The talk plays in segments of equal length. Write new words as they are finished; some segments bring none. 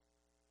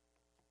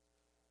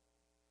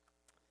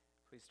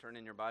Please turn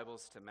in your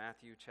Bibles to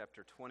Matthew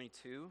chapter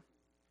 22.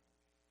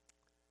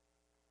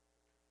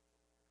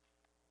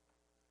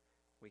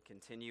 We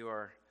continue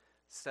our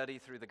study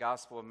through the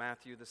Gospel of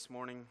Matthew this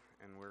morning,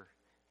 and we're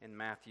in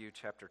Matthew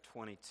chapter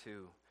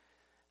 22.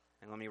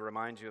 And let me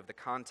remind you of the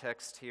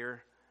context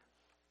here.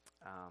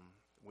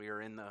 We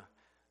are in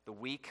the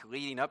week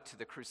leading up to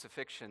the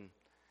crucifixion.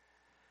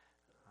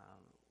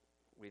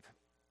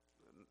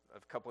 A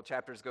couple of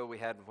chapters ago, we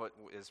had what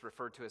is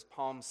referred to as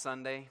Palm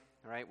Sunday,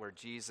 right, where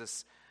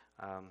Jesus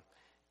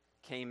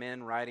came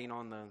in riding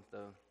on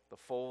the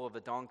foal of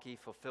a donkey,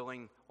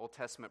 fulfilling Old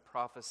Testament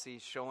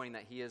prophecies, showing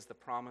that he is the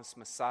promised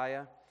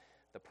Messiah,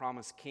 the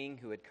promised King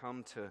who had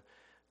come to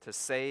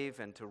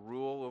save and to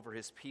rule over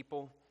his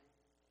people.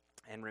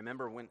 And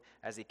remember,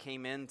 as he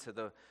came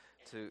into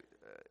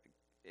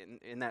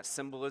in that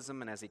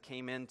symbolism, and as he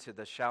came into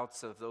the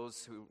shouts of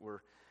those who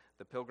were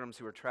the pilgrims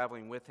who were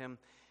traveling with him,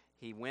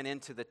 he went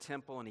into the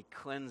temple and he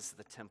cleansed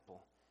the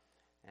temple,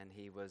 and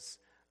he was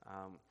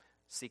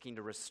seeking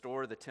to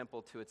restore the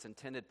temple to its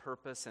intended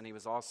purpose, and he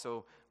was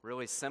also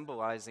really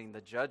symbolizing the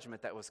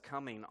judgment that was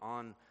coming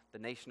on the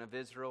nation of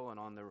Israel and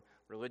on the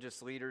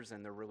religious leaders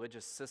and the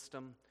religious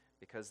system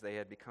because they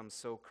had become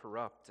so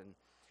corrupt.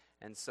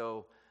 And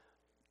so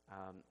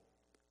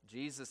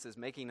Jesus is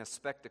making a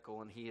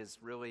spectacle, and he is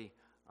really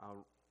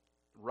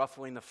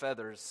ruffling the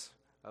feathers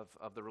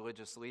of the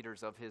religious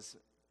leaders, of his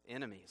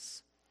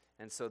enemies.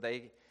 And so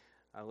they,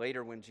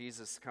 later when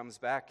Jesus comes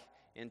back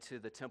into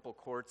the temple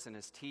courts and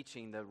is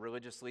teaching, the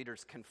religious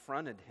leaders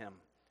confronted him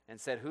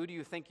and said, "Who do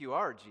you think you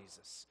are,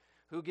 Jesus?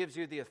 Who gives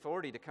you the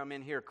authority to come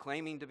in here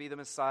claiming to be the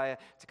Messiah,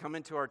 to come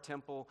into our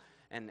temple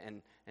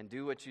and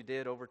do what you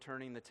did,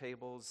 overturning the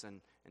tables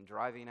and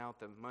driving out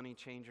the money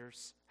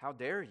changers? How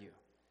dare you?"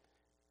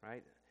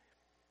 Right?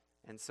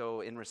 And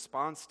so in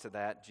response to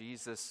that,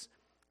 Jesus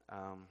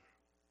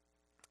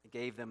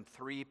gave them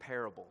 3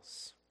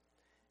 parables.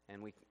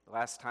 And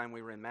last time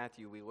we were in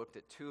Matthew, we looked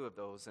at 2 of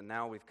those, and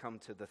now we've come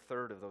to the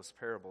 3rd of those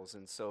parables.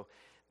 And so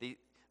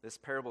this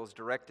parable is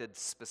directed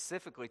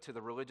specifically to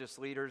the religious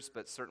leaders,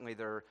 but certainly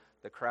the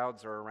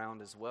crowds are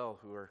around as well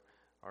who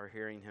are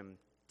hearing him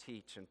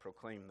teach and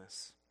proclaim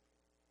this.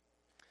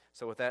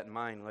 So with that in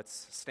mind,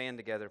 let's stand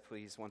together,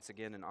 please, once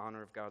again in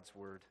honor of God's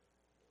word.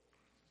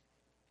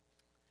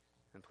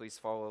 And please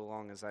follow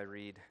along as I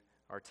read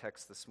our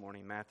text this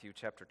morning, Matthew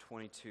chapter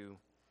 22,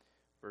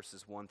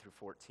 verses 1 through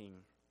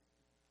 14.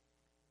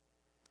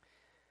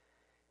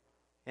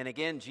 And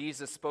again,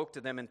 Jesus spoke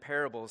to them in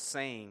parables,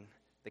 saying,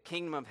 "The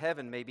kingdom of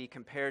heaven may be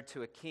compared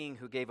to a king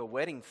who gave a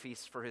wedding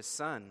feast for his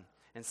son,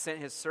 and sent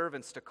his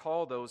servants to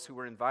call those who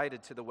were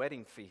invited to the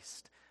wedding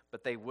feast,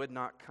 but they would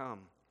not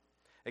come.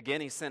 Again,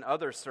 he sent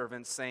other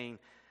servants, saying,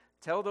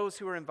 'Tell those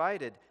who are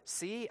invited,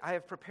 see, I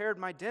have prepared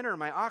my dinner,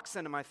 my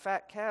oxen and my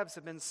fat calves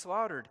have been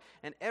slaughtered,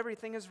 and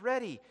everything is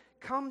ready.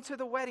 Come to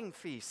the wedding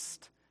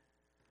feast.'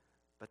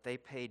 But they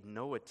paid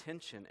no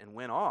attention and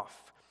went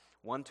off,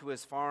 one to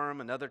his farm,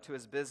 another to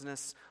his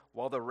business,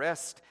 while the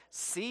rest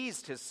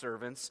seized his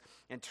servants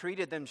and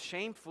treated them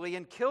shamefully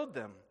and killed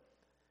them.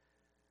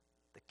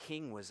 The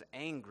king was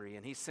angry,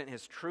 and he sent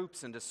his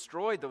troops and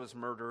destroyed those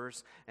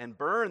murderers and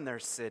burned their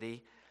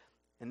city.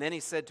 And then he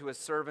said to his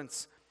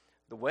servants,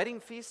 'The wedding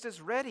feast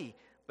is ready,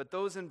 but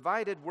those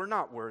invited were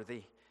not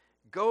worthy.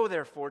 Go,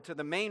 therefore, to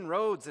the main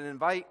roads and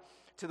invite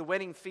to the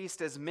wedding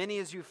feast as many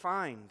as you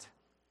find.'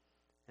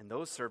 And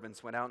those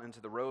servants went out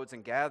into the roads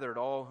and gathered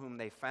all whom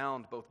they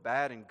found, both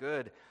bad and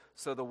good.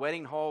 So the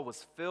wedding hall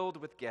was filled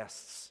with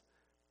guests.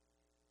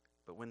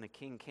 But when the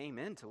king came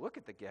in to look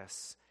at the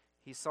guests,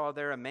 he saw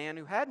there a man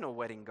who had no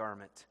wedding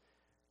garment.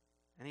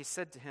 And he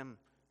said to him,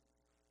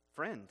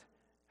 'Friend,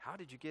 how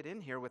did you get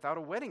in here without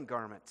a wedding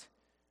garment?'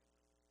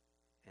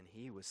 And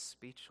he was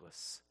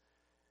speechless.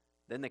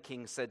 Then the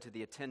king said to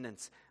the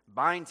attendants,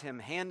 'Bind him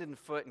hand and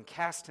foot and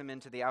cast him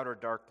into the outer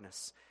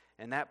darkness.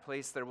 In that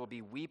place there will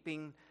be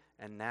weeping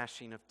and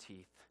gnashing of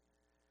teeth.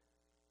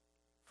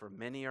 For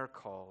many are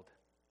called,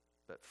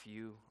 but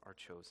few are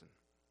chosen.'"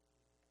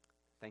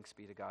 Thanks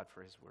be to God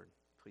for his word.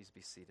 Please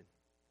be seated.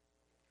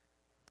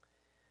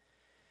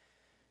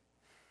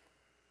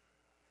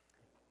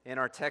 In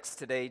our text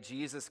today,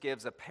 Jesus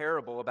gives a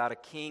parable about a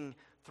king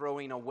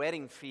throwing a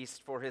wedding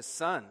feast for his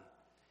son.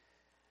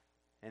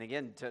 And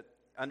again, to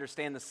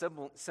understand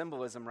the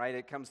symbolism, right,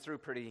 it comes through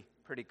pretty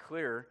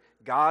clear.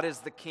 God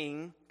is the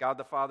king. God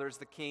the Father is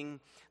the king.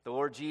 The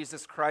Lord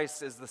Jesus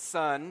Christ is the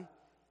Son.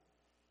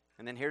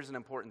 And then here's an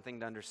important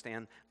thing to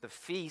understand. The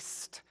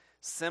feast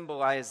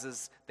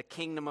symbolizes the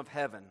kingdom of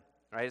heaven,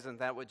 right? Isn't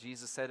that what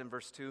Jesus said in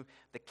verse 2?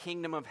 The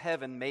kingdom of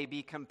heaven may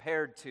be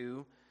compared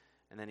to,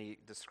 and then he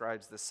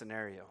describes the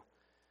scenario.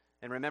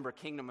 And remember,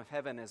 kingdom of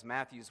heaven is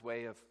Matthew's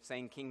way of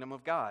saying kingdom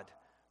of God.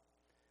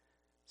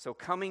 So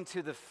coming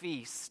to the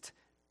feast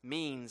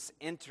means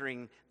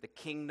entering the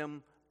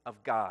kingdom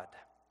of God.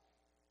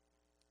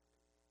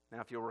 Now,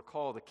 if you'll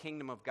recall, the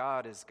kingdom of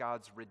God is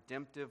God's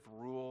redemptive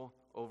rule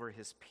over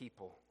his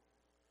people.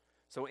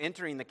 So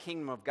entering the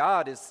kingdom of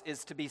God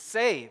is to be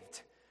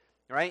saved.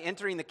 right?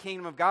 Entering the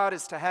kingdom of God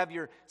is to have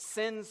your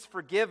sins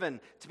forgiven,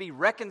 to be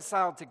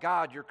reconciled to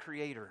God, your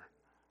Creator.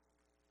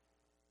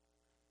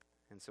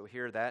 And so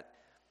here that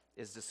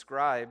is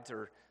described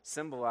or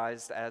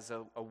symbolized as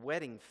a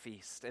wedding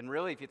feast. And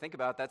really, if you think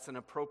about it, that's an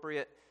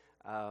appropriate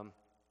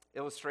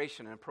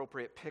illustration, an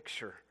appropriate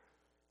picture,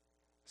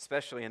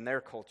 especially in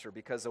their culture,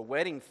 because a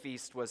wedding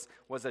feast was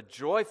a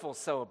joyful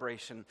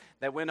celebration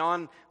that went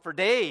on for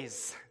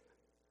days.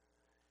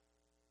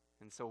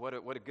 And so what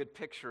a good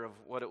picture of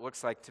what it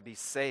looks like to be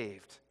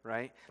saved,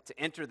 right? To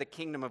enter the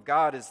kingdom of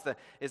God is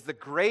the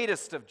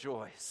greatest of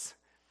joys.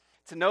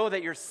 To know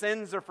that your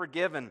sins are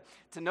forgiven,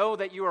 to know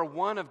that you are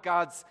one of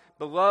God's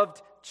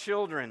beloved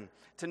children,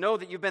 to know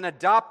that you've been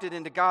adopted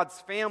into God's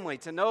family,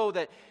 to know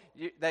that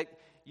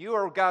you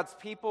are God's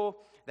people,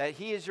 that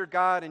He is your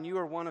God and you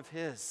are one of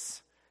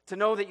His. To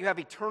know that you have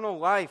eternal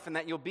life and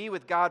that you'll be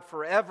with God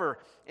forever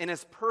in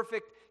His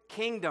perfect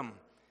kingdom.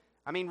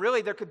 I mean,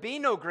 really, there could be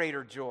no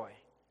greater joy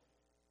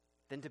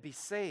than to be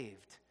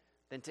saved,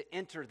 than to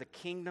enter the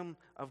kingdom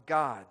of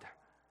God.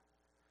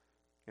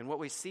 And what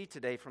we see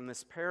today from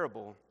this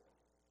parable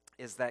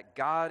is that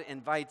God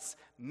invites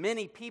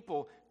many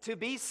people to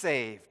be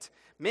saved,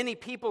 many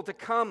people to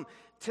come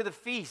to the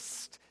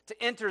feast,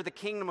 to enter the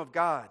kingdom of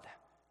God.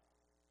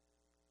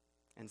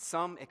 And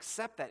some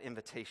accept that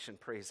invitation,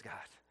 praise God.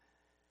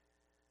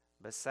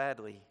 But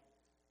sadly,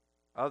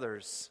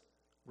 others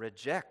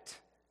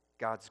reject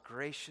God's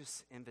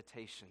gracious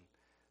invitation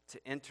to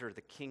enter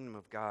the kingdom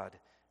of God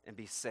and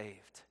be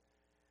saved.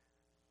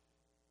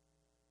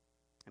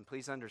 And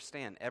please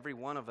understand, every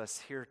one of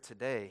us here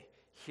today,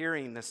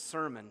 hearing this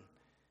sermon,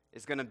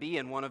 is going to be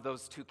in one of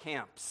those two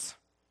camps.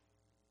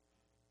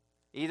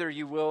 Either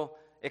you will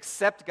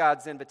accept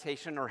God's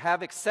invitation or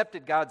have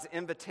accepted God's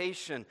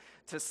invitation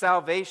to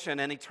salvation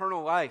and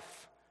eternal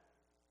life,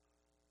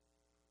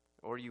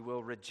 or you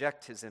will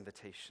reject His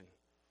invitation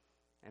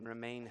and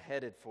remain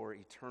headed for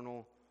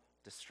eternal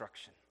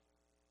destruction.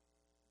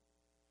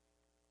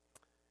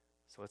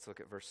 So let's look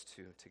at verse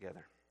 2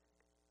 together.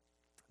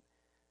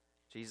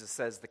 Jesus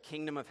says, "The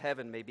kingdom of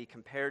heaven may be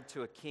compared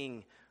to a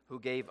king who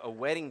gave a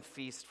wedding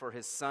feast for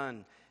his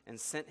son and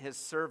sent his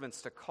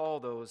servants to call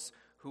those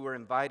who were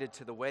invited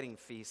to the wedding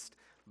feast,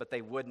 but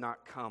they would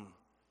not come."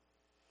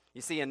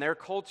 You see, in their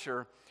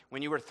culture,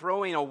 when you were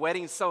throwing a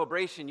wedding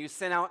celebration, you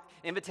sent out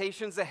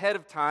invitations ahead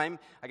of time.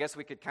 I guess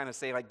we could kind of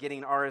say like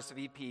getting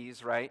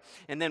RSVPs, right?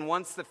 And then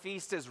once the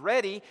feast is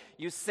ready,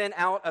 you sent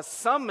out a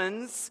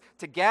summons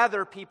to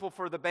gather people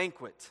for the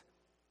banquet.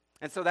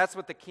 And so that's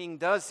what the king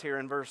does here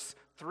in verse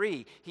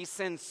 3. He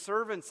sends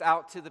servants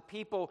out to the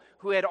people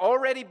who had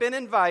already been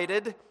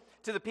invited,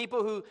 to the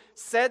people who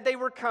said they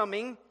were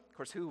coming. Of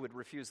course, who would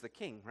refuse the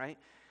king, right?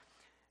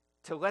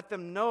 To let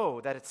them know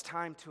that it's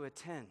time to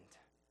attend.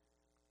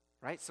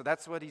 Right? So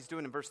that's what he's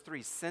doing in verse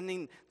 3,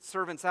 sending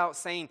servants out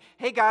saying,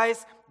 "Hey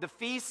guys, the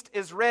feast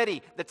is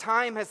ready. The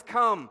time has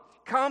come.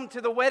 Come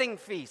to the wedding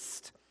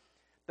feast.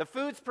 The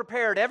food's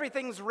prepared.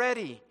 Everything's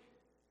ready."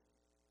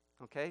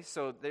 Okay,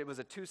 so there was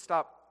a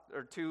two-step,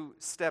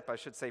 I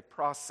should say,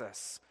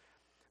 process.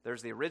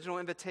 There's the original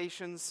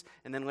invitations,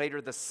 and then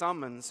later the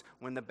summons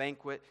when the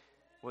banquet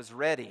was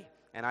ready.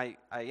 And I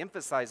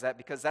emphasize that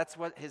because that's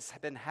what has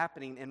been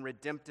happening in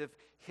redemptive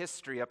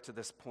history up to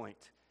this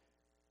point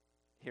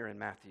here in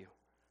Matthew.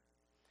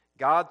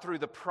 God, through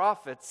the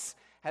prophets,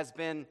 has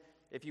been,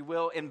 if you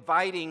will,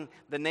 inviting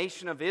the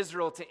nation of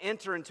Israel to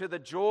enter into the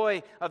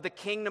joy of the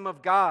kingdom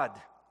of God.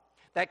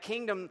 That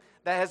kingdom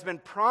that has been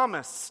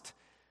promised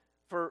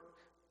for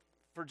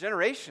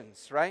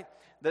generations, right?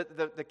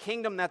 The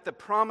kingdom that the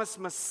promised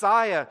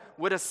Messiah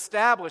would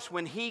establish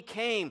when He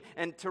came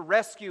and to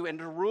rescue and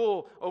to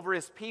rule over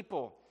His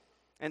people.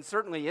 And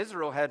certainly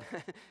Israel had,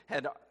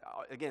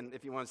 again,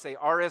 if you want to say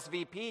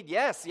RSVP'd,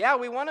 yes,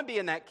 we want to be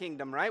in that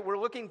kingdom, right? We're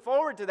looking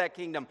forward to that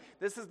kingdom.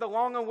 This is the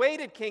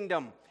long-awaited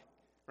kingdom,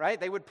 right?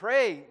 They would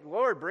pray,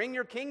 "Lord, bring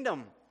your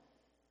kingdom."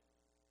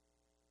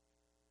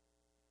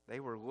 They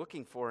were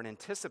looking for and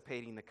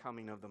anticipating the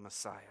coming of the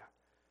Messiah.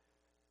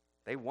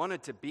 They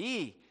wanted to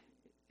be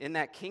in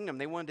that kingdom.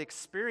 They wanted to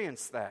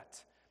experience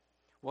that.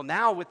 Well,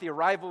 now with the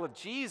arrival of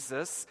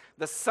Jesus,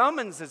 the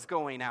summons is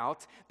going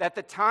out that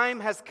the time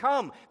has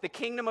come. The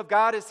kingdom of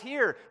God is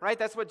here, right?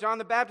 That's what John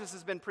the Baptist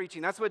has been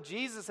preaching. That's what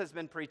Jesus has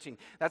been preaching.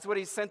 That's what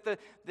He sent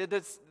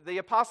the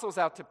apostles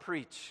out to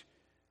preach.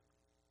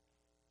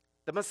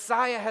 The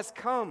Messiah has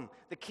come.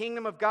 The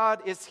kingdom of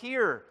God is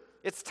here.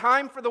 It's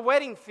time for the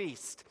wedding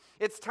feast.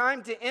 It's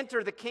time to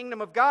enter the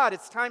kingdom of God.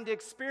 It's time to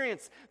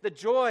experience the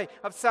joy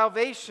of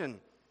salvation.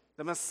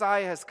 The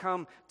Messiah has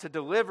come to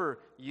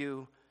deliver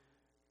you,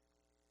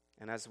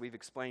 and as we've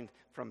explained,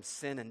 from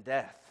sin and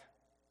death,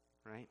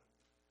 right?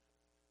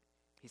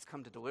 He's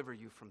come to deliver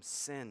you from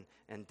sin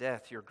and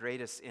death, your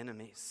greatest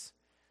enemies.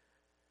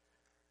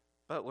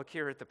 But look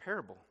here at the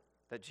parable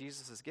that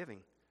Jesus is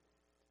giving.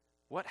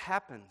 What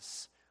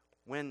happens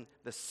when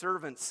the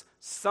servants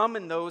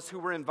summon those who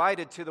were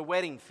invited to the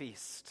wedding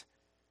feast?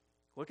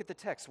 Look at the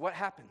text. What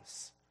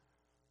happens?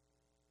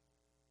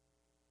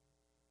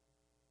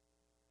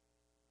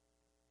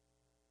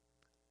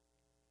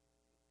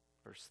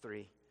 Verse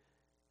 3,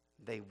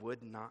 they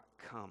would not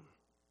come.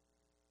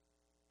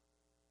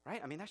 Right?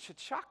 I mean, that should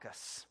shock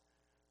us.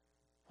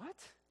 What?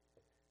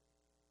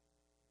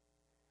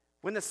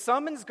 When the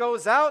summons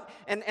goes out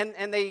and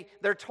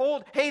they're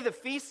told, hey, the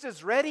feast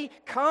is ready,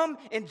 come,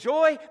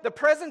 enjoy the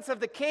presence of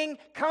the king,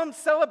 come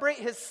celebrate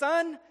his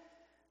son,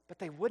 but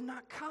they would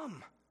not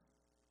come.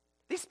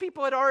 These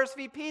people had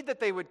RSVP'd that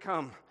they would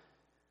come.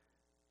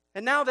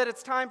 And now that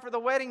it's time for the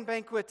wedding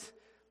banquet,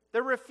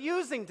 they're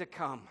refusing to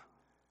come.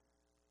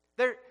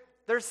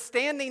 They're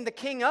standing the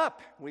king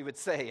up, we would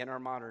say in our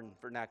modern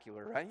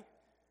vernacular, right?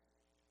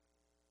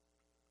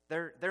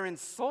 They're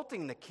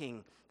insulting the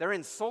king. They're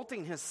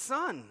insulting his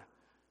son.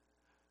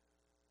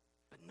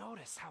 But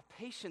notice how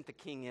patient the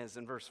king is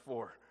in verse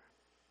 4.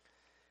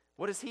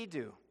 What does he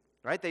do?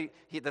 Right?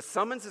 The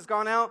summons has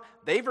gone out.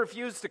 They've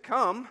refused to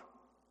come.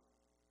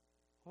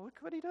 Well, look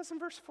what he does in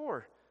verse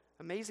 4.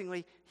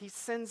 Amazingly, he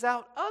sends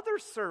out other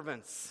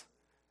servants.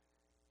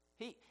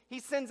 He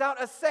sends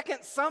out a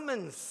second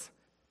summons.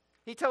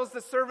 He tells the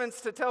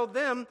servants to tell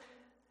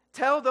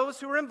those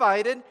who are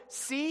invited,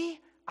 see,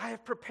 I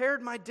have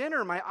prepared my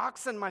dinner. My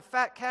oxen, my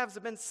fat calves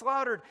have been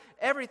slaughtered.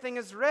 Everything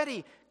is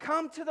ready.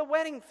 Come to the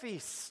wedding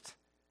feast.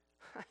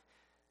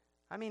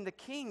 I mean, the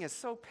king is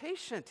so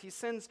patient. He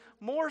sends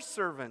more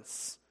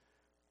servants.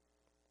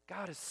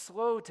 God is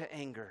slow to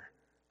anger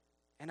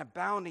and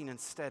abounding in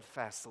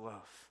steadfast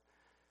love.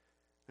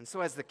 And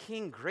so as the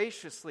king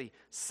graciously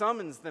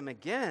summons them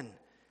again,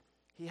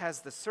 he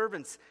has the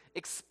servants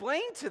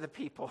explain to the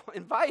people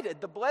invited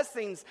the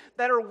blessings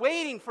that are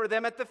waiting for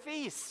them at the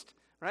feast,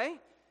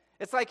 right?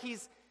 It's like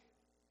he's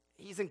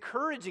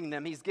encouraging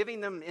them. He's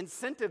giving them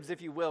incentives,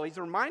 if you will. He's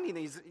reminding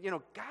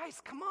them, guys,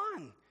 come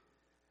on.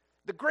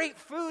 The great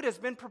food has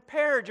been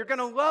prepared. You're going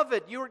to love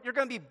it. You're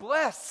going to be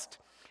blessed.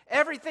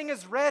 Everything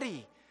is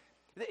ready.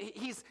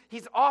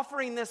 He's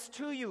offering this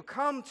to you.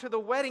 Come to the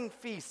wedding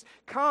feast.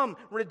 Come,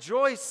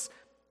 rejoice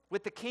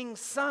with the king's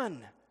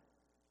son.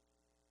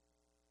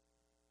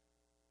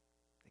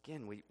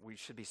 Again, we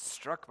should be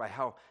struck by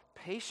how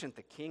patient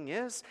the king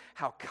is,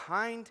 how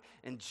kind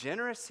and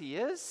generous he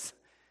is,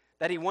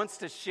 that he wants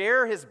to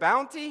share his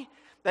bounty,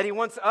 that he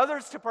wants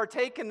others to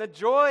partake in the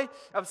joy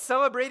of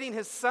celebrating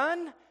his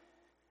son.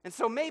 And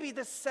so maybe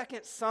this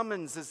second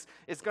summons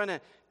is going to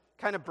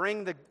kind of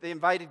bring the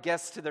invited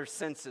guests to their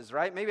senses,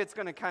 right? Maybe it's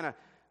going to kind of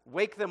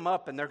wake them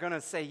up and they're going to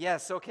say,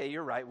 yes, okay,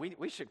 you're right.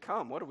 We should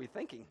come. What are we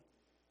thinking?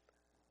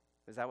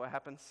 Is that what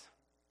happens?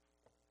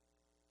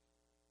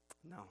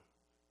 No.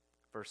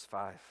 Verse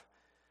 5.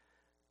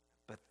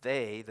 But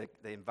they,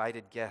 the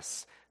invited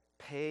guests,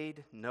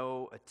 paid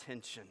no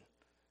attention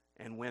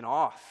and went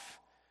off,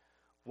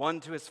 one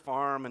to his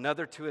farm,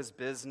 another to his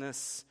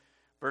business.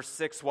 Verse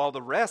 6, while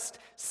the rest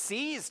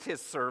seized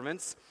his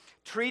servants,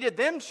 treated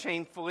them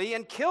shamefully,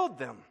 and killed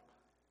them.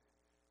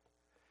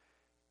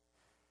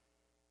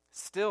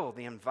 Still,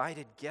 the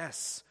invited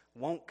guests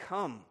won't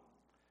come.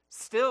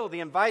 Still, the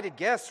invited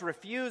guests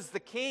refuse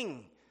the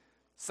king.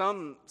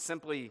 Some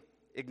simply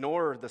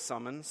ignore the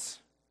summons,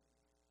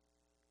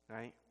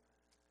 right?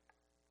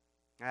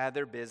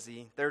 They're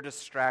busy. They're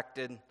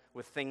distracted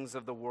with things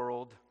of the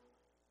world.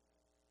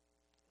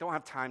 Don't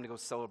have time to go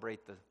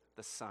celebrate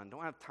the son.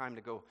 Don't have time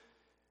to go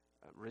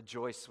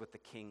rejoice with the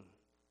king.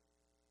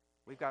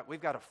 We've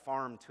got a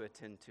farm to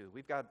attend to.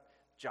 We've got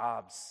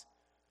jobs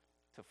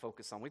to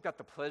focus on. We've got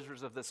the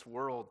pleasures of this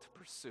world to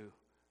pursue.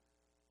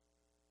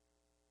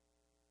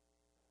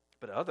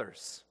 But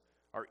others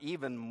are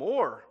even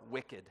more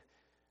wicked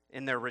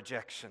in their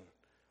rejection,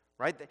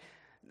 right?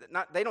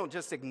 They don't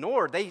just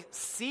ignore, they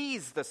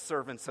seize the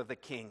servants of the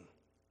king,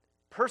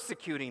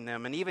 persecuting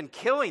them and even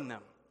killing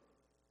them.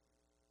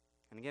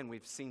 And again,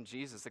 we've seen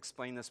Jesus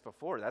explain this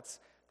before. That's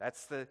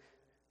the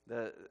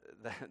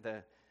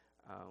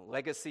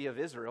legacy of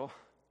Israel.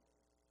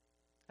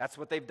 That's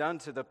what they've done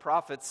to the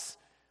prophets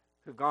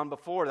who've gone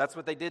before. That's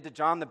what they did to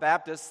John the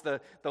Baptist, the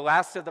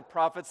last of the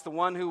prophets, the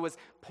one who was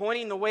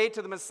pointing the way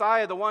to the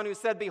Messiah, the one who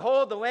said,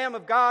 behold, the Lamb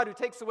of God who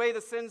takes away the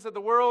sins of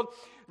the world.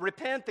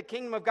 Repent, the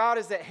kingdom of God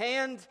is at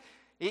hand.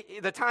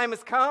 The time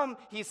has come.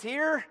 He's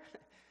here.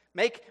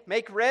 Make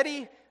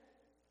ready.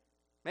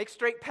 Make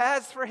straight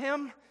paths for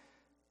him.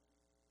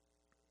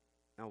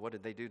 Now, what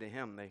did they do to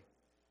him?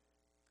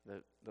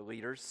 The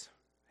leaders,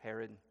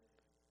 Herod,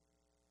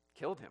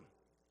 killed him.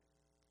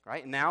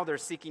 Right? And now they're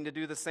seeking to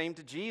do the same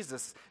to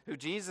Jesus,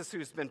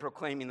 who's been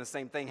proclaiming the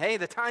same thing. Hey,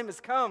 the time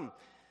has come.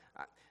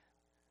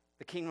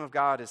 The kingdom of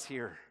God is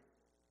here.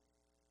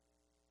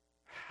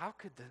 How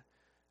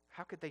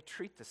could they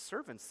treat the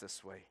servants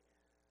this way?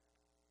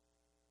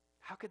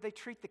 How could they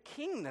treat the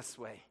king this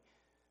way?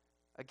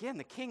 Again,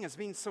 the king is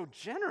being so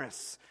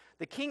generous.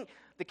 The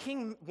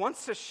king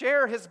wants to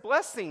share his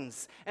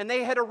blessings, and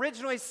they had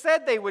originally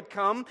said they would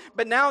come,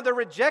 but now they're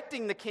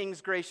rejecting the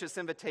king's gracious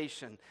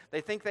invitation. They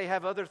think they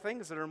have other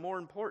things that are more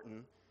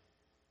important.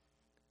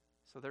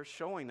 So they're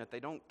showing that they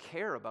don't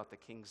care about the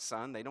king's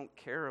son. They don't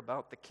care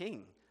about the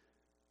king.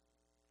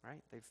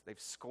 Right? They've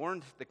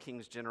scorned the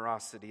king's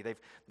generosity.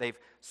 They've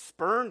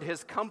spurned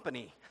his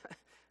company.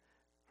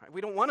 Right?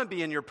 We don't want to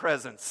be in your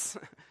presence.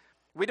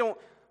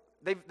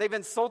 They've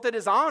insulted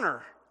his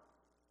honor.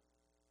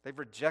 They've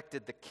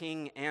rejected the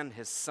king and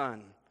his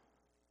son.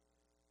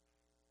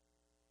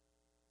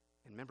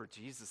 And remember,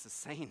 Jesus is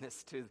saying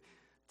this to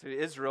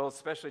Israel,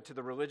 especially to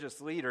the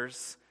religious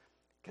leaders,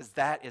 because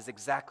that is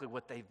exactly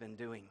what they've been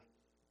doing.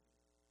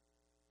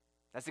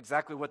 That's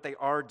exactly what they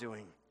are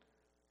doing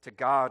to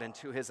God and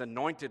to his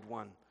anointed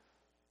one,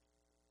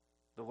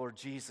 the Lord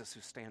Jesus,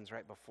 who stands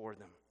right before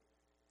them.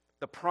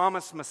 The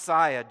promised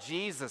Messiah,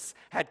 Jesus,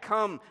 had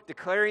come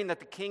declaring that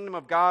the kingdom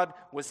of God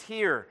was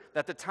here,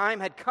 that the time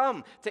had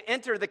come to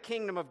enter the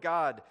kingdom of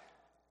God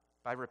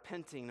by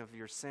repenting of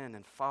your sin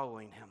and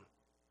following him.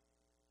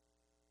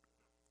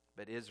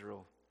 But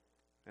Israel,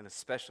 and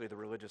especially the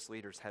religious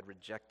leaders, had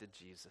rejected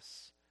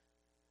Jesus.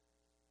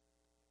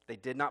 They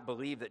did not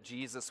believe that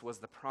Jesus was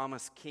the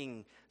promised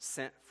king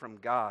sent from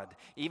God.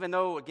 Even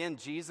though, again,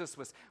 Jesus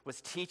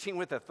was teaching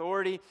with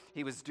authority,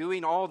 he was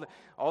doing all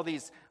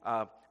these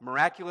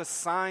miraculous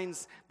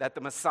signs that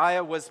the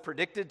Messiah was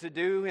predicted to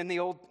do in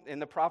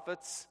the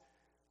prophets.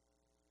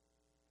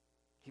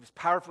 He was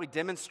powerfully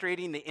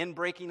demonstrating the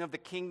inbreaking of the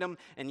kingdom,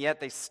 and yet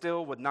they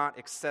still would not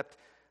accept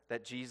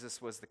that Jesus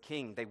was the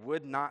king. They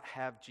would not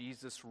have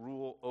Jesus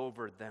rule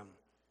over them.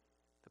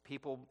 The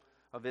people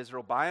of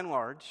Israel, by and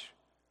large,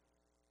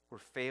 were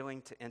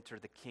failing to enter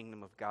the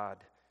kingdom of God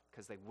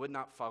because they would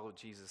not follow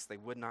Jesus. They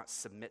would not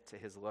submit to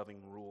his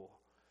loving rule.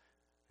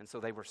 And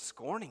so they were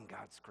scorning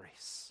God's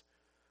grace.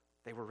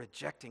 They were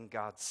rejecting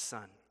God's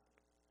Son.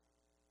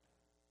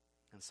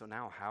 And so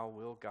now, how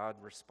will God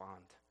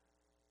respond?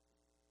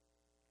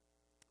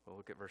 Well,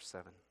 look at verse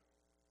 7.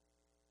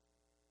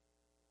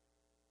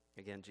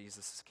 Again,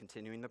 Jesus is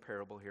continuing the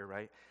parable here,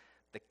 right?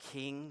 The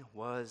king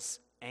was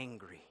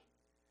angry.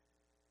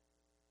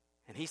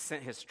 And he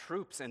sent his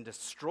troops and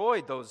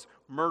destroyed those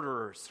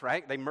murderers,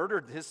 right? They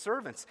murdered his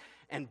servants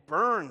and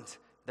burned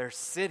their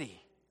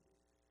city.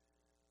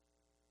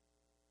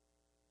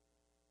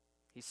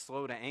 He's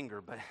slow to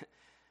anger, but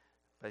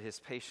his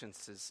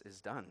patience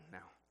is done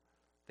now.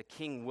 The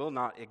king will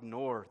not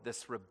ignore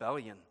this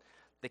rebellion.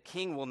 The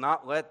king will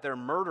not let their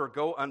murder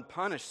go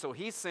unpunished, so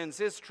he sends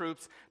his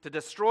troops to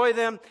destroy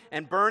them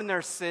and burn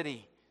their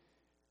city.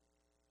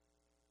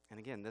 And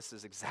again, this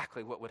is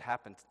exactly what would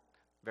happen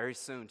very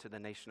soon to the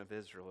nation of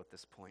Israel at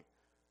this point.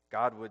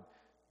 God would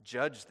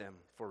judge them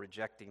for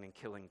rejecting and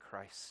killing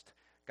Christ.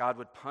 God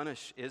would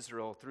punish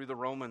Israel through the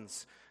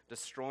Romans,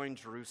 destroying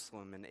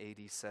Jerusalem in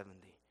AD 70.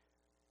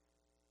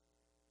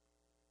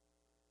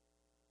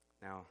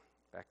 Now,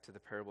 back to the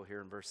parable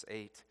here in verse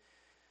 8,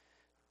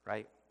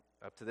 right?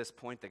 Up to this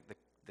point,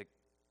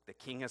 the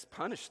king has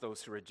punished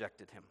those who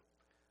rejected him.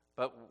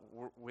 But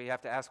we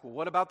have to ask, well,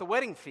 what about the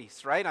wedding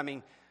feast, right? I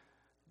mean,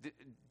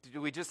 do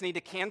we just need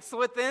to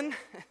cancel it then?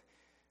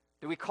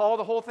 Do we call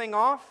the whole thing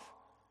off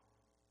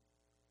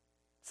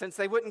since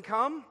they wouldn't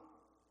come?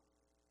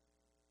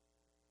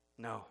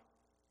 No.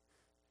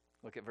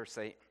 Look at verse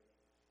 8.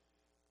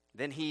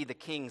 Then he, the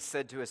king,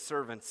 said to his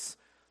servants,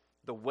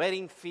 "The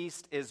wedding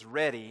feast is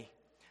ready,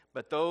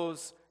 but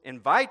those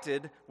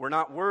invited were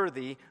not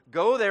worthy.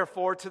 Go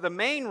therefore to the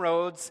main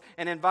roads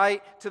and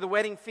invite to the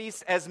wedding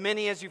feast as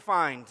many as you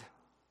find."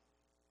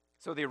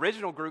 So the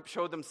original group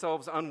showed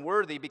themselves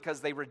unworthy because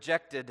they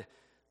rejected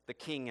the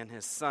king and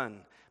his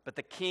son. But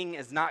the king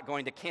is not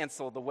going to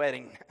cancel the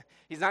wedding.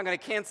 He's not going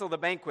to cancel the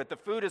banquet. The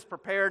food is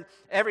prepared.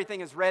 Everything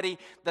is ready.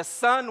 The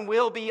son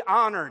will be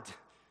honored.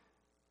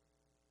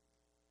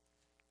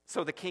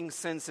 So the king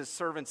sends his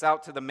servants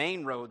out to the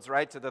main roads,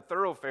 right, to the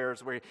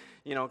thoroughfares where,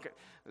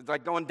 it's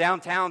like going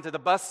downtown to the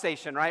bus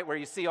station, right, where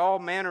you see all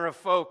manner of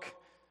folk.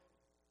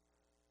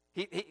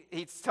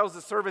 He tells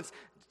the servants,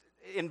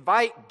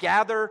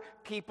 gather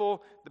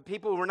people, the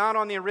people who were not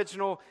on the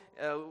original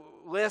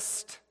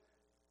list.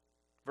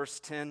 Verse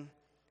 10,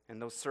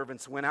 and those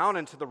servants went out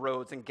into the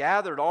roads and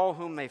gathered all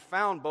whom they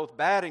found, both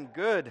bad and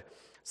good.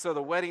 So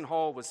the wedding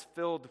hall was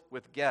filled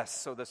with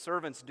guests. So the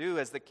servants do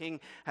as the king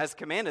has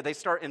commanded. They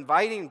start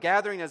inviting,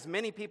 gathering as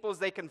many people as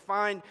they can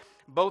find,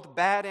 both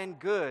bad and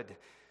good.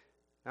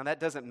 Now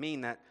that doesn't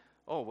mean that,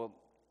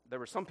 there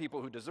were some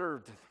people who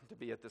deserved to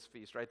be at this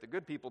feast, right? The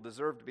good people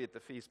deserved to be at the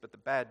feast, but the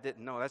bad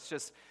didn't. No, that's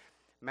just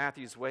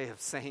Matthew's way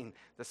of saying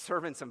the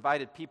servants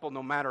invited people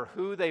no matter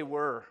who they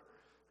were,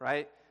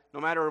 right? No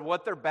matter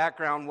what their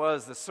background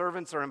was, the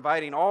servants are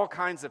inviting all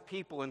kinds of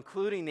people,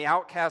 including the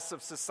outcasts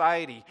of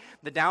society,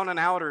 the down and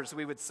outers,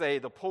 we would say,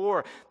 the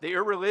poor, the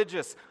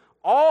irreligious.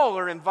 All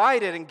are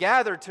invited and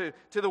gathered to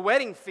the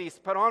wedding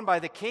feast put on by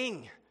the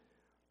king.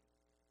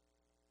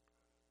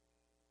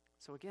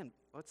 So again,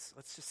 let's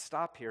just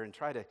stop here and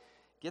try to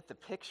get the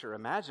picture.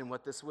 Imagine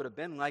what this would have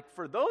been like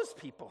for those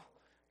people,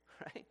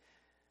 right?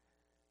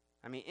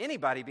 I mean,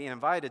 anybody being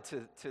invited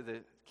to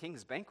the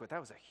king's banquet, that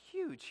was a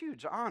huge,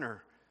 huge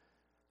honor.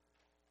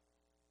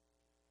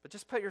 But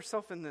just put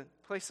yourself in the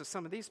place of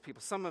some of these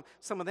people. Some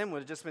of them would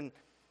have just been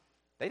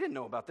They didn't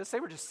know about this. They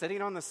were just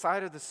sitting on the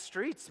side of the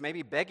streets,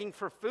 maybe begging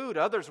for food.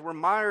 Others were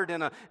mired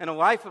in a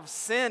life of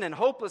sin and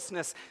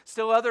hopelessness.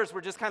 Still others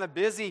were just kind of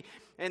busy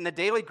in the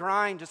daily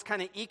grind, just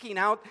kind of eking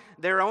out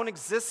their own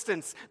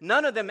existence.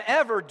 None of them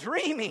ever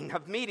dreaming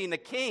of meeting the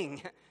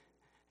king.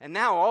 And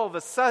now all of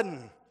a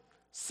sudden,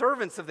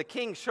 servants of the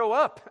king show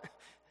up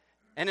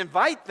and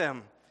invite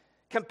them,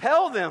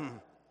 compel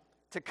them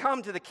to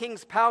come to the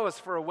king's palace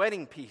for a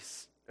wedding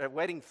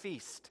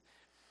feast.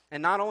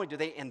 And not only do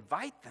they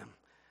invite them,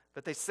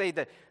 but they say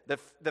that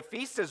the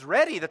feast is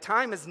ready. The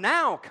time is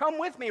now. Come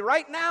with me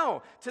right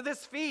now to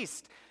this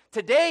feast.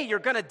 Today you're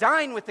going to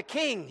dine with the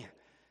king.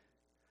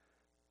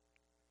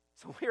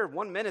 So here,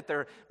 1 minute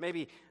they're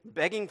maybe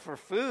begging for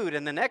food,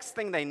 and the next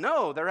thing they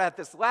know, they're at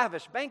this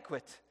lavish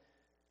banquet.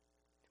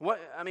 1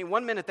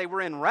 minute they were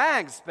in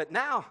rags, but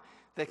now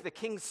the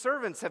king's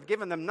servants have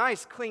given them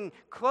nice, clean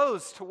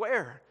clothes to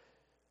wear.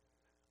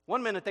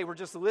 1 minute they were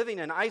just living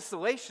in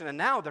isolation, and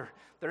now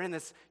they're in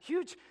this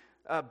huge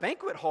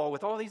banquet hall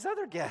with all these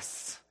other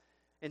guests,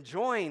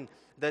 enjoying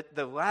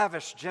the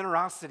lavish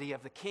generosity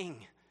of the king.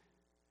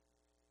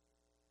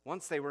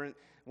 1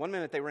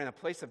 minute they were in a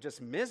place of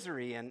just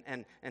misery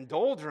and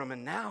doldrum,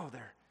 and now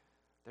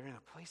they're in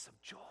a place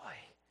of joy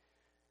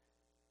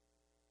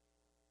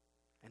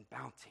and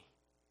bounty.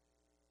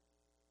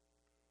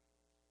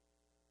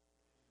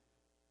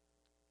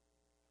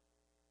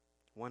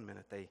 One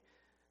minute they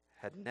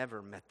had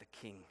never met the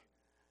king,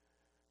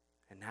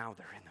 and now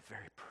they're in the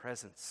very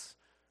presence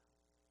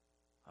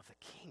of the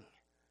king.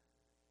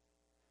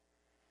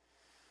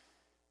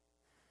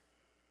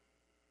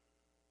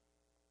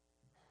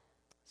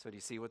 So do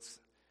you see what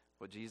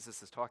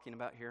Jesus is talking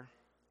about here?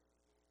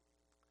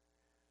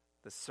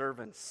 The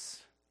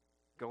servants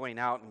going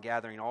out and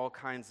gathering all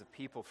kinds of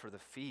people for the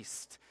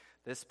feast.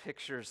 This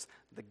pictures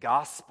the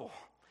gospel.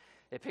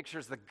 It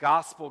pictures the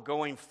gospel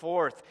going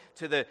forth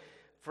to the,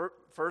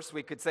 first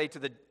we could say to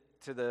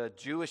the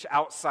Jewish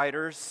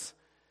outsiders,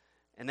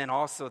 and then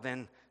also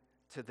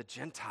to the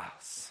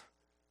Gentiles.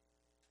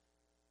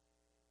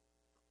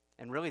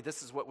 And really,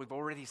 this is what we've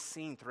already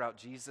seen throughout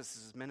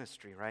Jesus'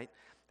 ministry, right?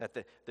 That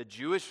the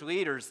Jewish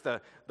leaders,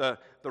 the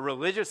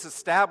religious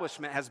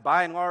establishment has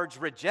by and large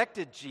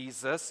rejected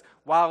Jesus,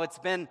 while it's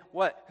been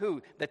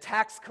who? The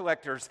tax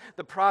collectors,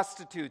 the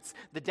prostitutes,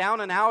 the down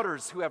and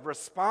outers who have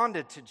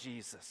responded to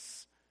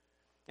Jesus.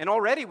 And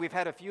already we've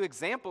had a few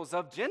examples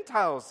of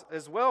Gentiles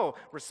as well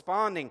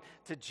responding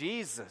to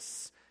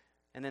Jesus.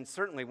 And then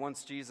certainly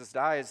once Jesus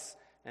dies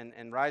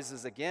and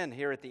rises again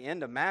here at the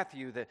end of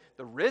Matthew, the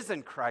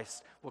risen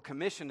Christ will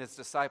commission his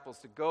disciples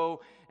to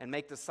go and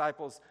make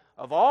disciples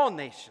of all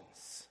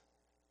nations.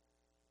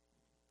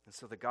 And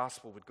so the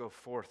gospel would go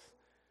forth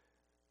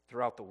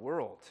throughout the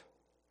world.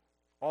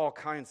 All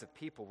kinds of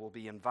people will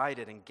be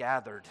invited and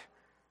gathered.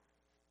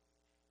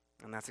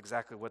 And that's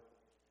exactly what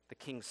the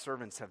king's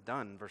servants have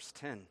done, verse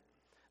 10.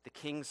 The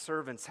king's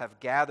servants have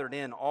gathered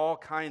in all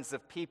kinds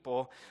of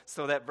people,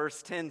 so that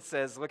verse 10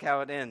 says, look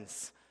how it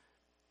ends.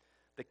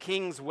 The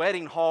king's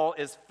wedding hall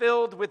is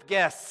filled with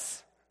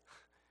guests.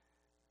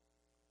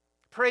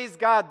 Praise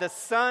God, the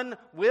Son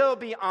will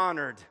be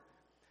honored.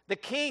 The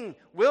King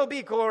will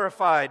be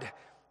glorified.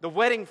 The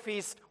wedding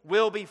feast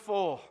will be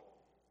full.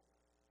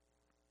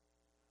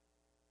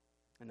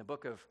 And the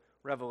book of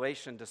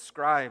Revelation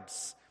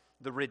describes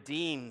the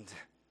redeemed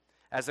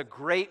as a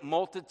great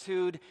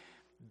multitude,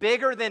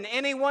 bigger than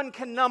anyone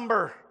can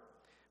number,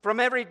 from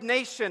every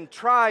nation,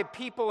 tribe,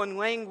 people, and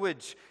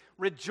language,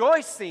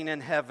 rejoicing in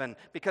heaven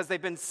because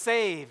they've been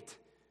saved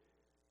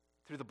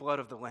through the blood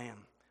of the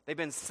Lamb. They've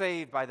been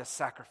saved by the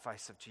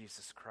sacrifice of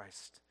Jesus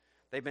Christ.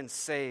 They've been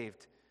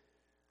saved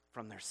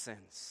from their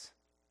sins.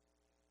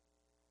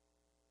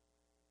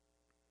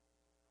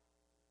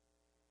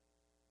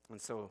 And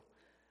so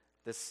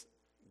this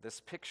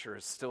picture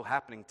is still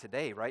happening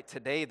today, right?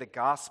 Today the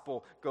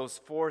gospel goes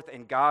forth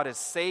and God is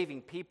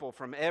saving people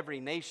from every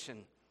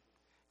nation.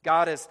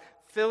 God is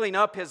filling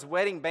up his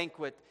wedding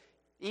banquet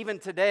even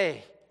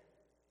today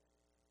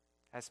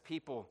as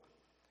people,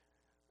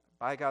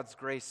 by God's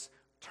grace,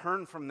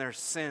 turn from their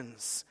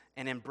sins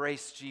and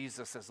embrace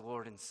Jesus as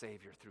Lord and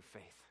Savior through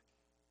faith.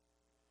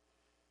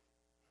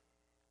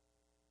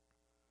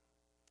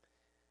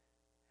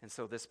 And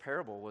so this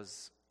parable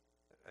was,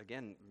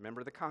 again,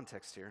 remember the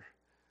context here,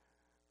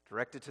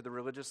 directed to the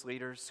religious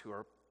leaders who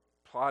are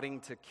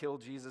plotting to kill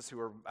Jesus, who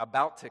are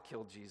about to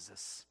kill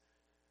Jesus.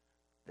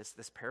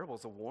 This parable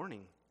is a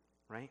warning,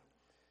 right?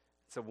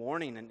 It's a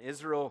warning, and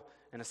Israel,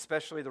 and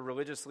especially the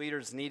religious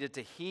leaders, needed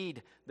to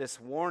heed this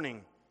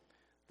warning.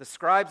 The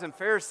scribes and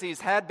Pharisees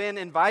had been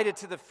invited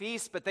to the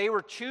feast, but they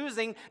were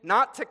choosing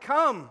not to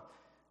come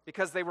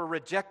because they were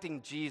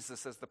rejecting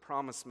Jesus as the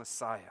promised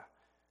Messiah.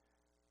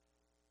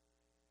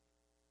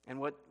 And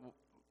what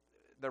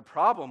their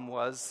problem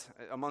was,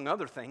 among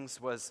other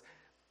things, was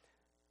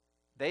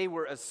they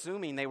were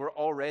assuming they were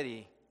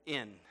already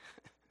in.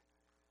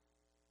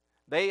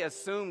 They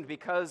assumed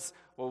because,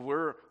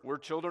 we're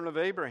children of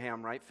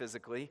Abraham, right,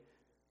 physically.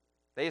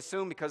 They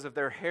assume because of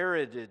their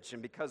heritage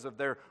and because of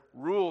their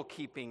rule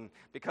keeping,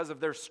 because of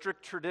their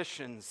strict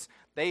traditions,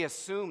 they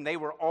assume they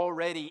were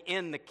already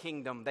in the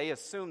kingdom. They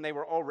assume they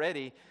were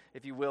already,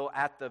 if you will,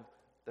 at the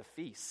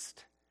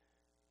feast.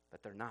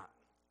 But they're not.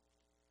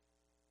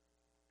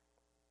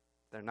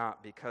 They're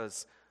not,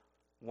 because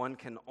one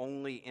can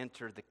only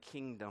enter the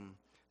kingdom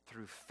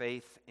through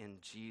faith in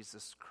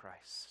Jesus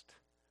Christ.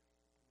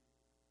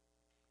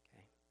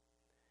 Okay?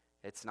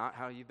 It's not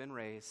how you've been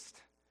raised.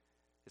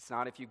 It's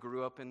not if you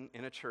grew up in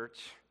a church.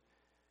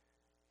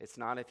 It's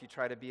not if you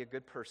try to be a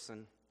good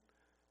person.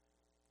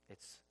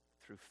 It's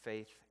through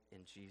faith in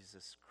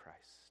Jesus Christ.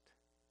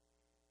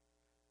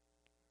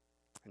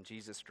 And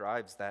Jesus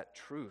drives that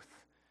truth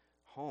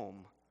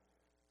home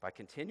by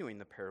continuing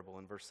the parable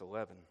in verse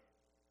 11.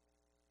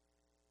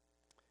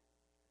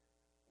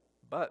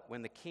 But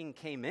when the king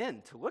came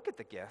in to look at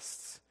the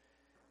guests,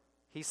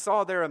 he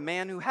saw there a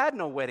man who had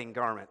no wedding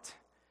garment.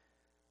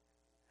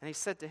 And he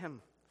said to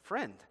him,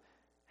 "Friend,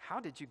 how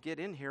did you get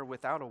in here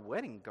without a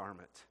wedding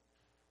garment?"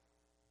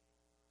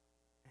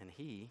 And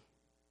he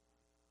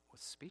was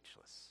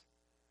speechless.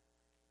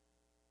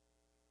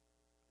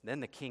 Then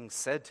the king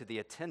said to the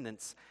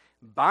attendants,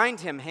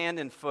 "Bind him hand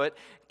and foot,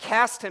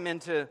 cast him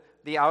into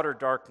the outer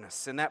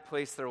darkness. In that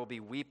place there will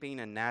be weeping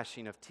and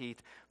gnashing of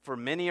teeth, for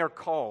many are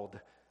called,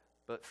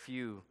 but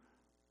few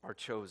are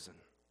chosen."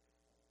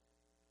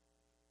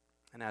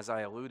 And as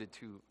I alluded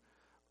to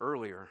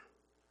earlier,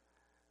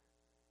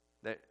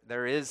 that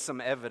there is some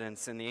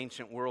evidence in the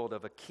ancient world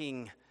of a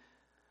king,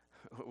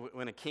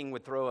 when a king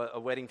would throw a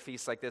wedding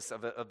feast like this,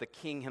 of the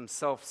king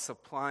himself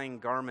supplying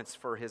garments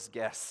for his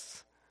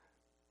guests.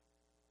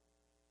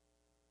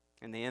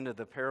 And the end of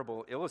the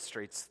parable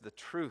illustrates the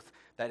truth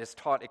that is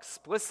taught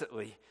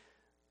explicitly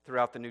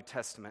throughout the New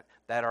Testament,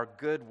 that our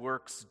good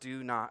works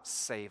do not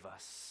save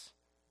us.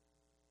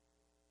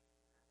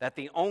 That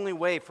the only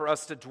way for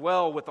us to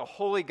dwell with a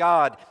holy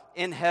God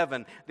in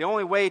heaven, the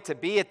only way to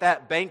be at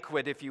that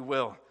banquet, if you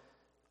will,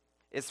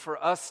 is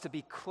for us to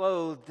be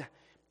clothed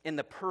in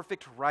the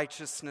perfect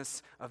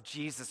righteousness of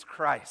Jesus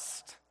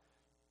Christ.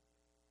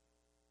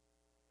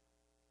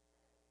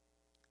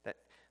 That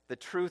the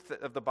truth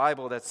of the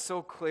Bible that's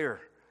so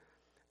clear,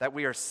 that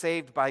we are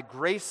saved by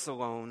grace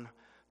alone,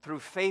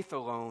 through faith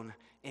alone,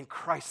 in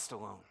Christ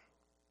alone.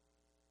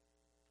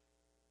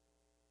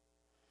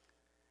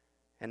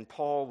 And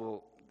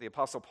the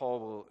Apostle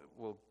Paul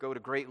will go to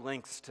great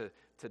lengths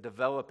to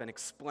develop and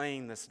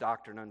explain this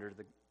doctrine under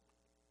the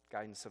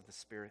guidance of the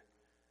Spirit.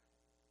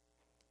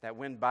 That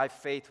when by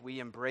faith we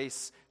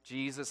embrace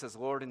Jesus as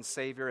Lord and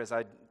Savior, as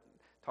I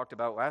talked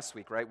about last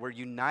week, right? We're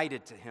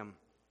united to Him.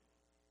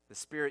 The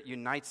Spirit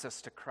unites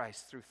us to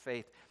Christ through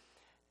faith.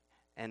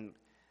 And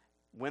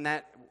when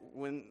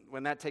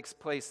that takes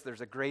place,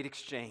 there's a great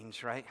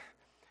exchange, right?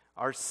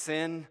 Our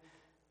sin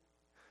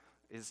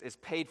is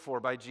paid for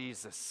by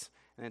Jesus,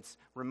 and it's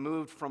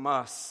removed from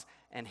us,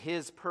 and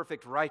His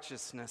perfect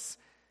righteousness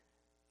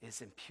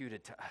is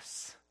imputed to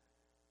us.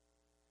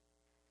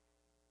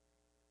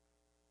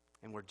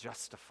 And we're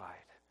justified.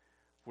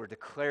 We're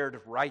declared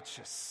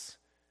righteous.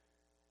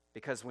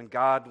 Because when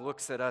God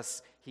looks at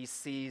us, He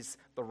sees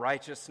the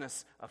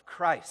righteousness of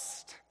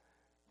Christ.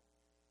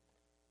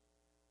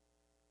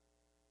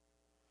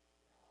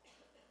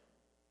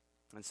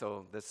 And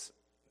so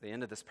the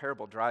end of this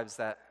parable drives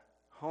that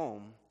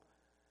home.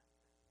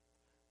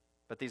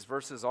 But these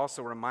verses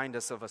also remind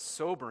us of a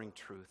sobering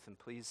truth, and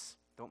please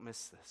don't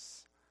miss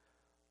this,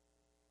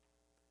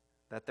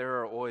 that there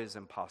are always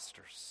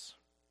imposters.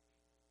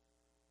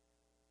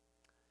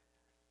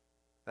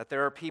 That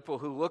there are people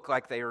who look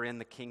like they are in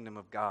the kingdom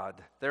of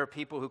God. There are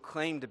people who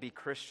claim to be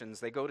Christians.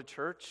 They go to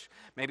church.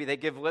 Maybe they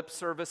give lip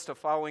service to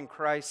following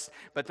Christ.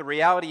 But the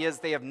reality is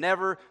they have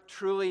never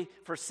truly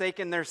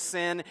forsaken their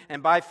sin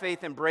and by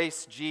faith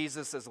embraced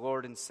Jesus as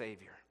Lord and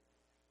Savior.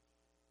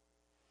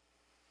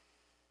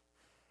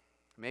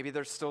 Maybe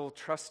they're still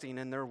trusting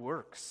in their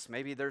works.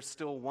 Maybe they're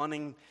still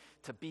wanting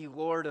to be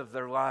Lord of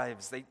their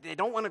lives. They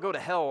don't want to go to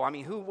hell. I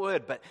mean, who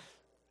would? But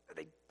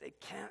they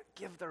can't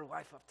give their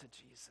life up to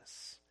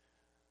Jesus.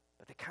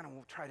 But they kind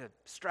of try to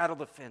straddle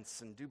the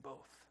fence and do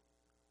both.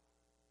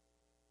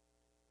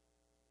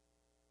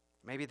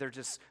 Maybe they're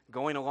just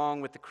going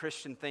along with the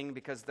Christian thing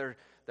because their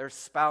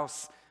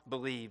spouse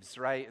believes,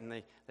 right? And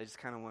they just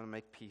kind of want to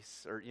make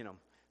peace, or,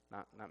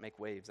 not make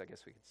waves, I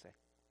guess we could say.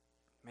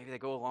 Maybe they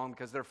go along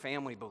because their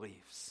family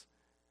believes.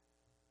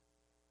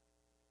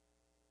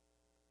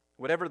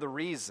 Whatever the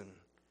reason,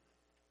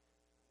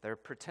 they're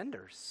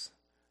pretenders.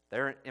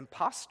 They're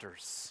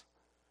imposters.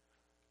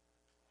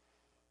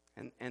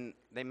 And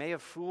they may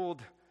have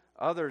fooled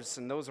others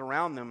and those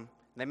around them.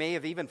 They may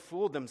have even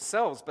fooled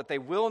themselves, but they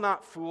will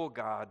not fool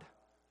God.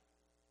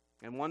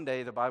 And one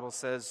day, the Bible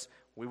says,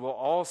 we will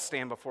all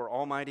stand before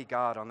Almighty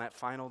God on that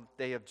final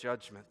day of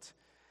judgment.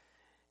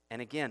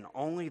 And again,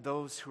 only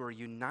those who are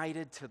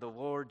united to the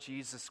Lord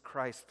Jesus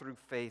Christ through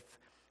faith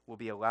will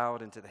be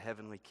allowed into the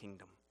heavenly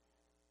kingdom.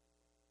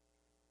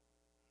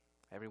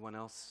 Everyone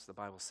else, the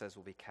Bible says,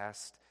 will be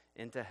cast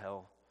into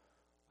hell,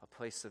 a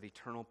place of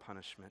eternal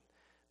punishment,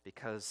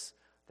 because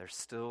they're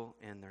still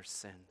in their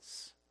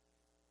sins.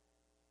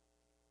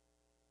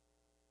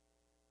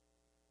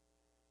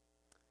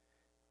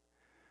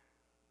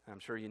 I'm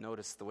sure you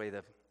noticed the way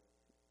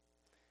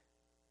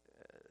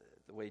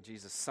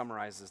Jesus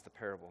summarizes the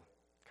parable,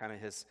 kind of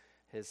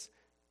his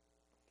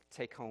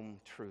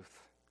take-home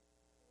truth.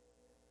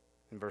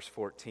 In verse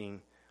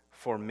 14,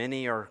 for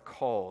many are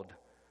called,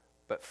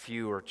 but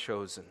few are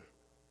chosen.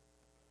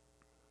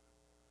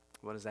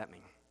 What does that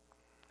mean?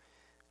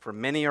 For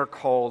many are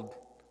called,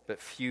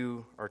 but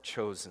few are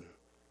chosen.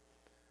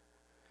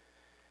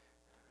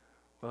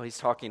 Well, he's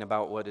talking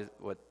about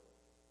what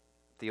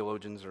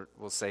theologians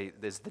will say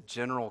is the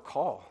general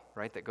call,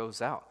 right, that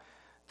goes out.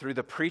 Through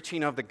the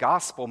preaching of the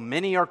gospel,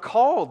 many are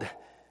called.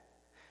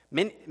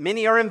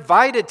 Many are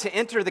invited to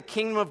enter the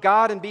kingdom of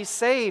God and be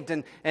saved.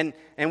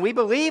 And we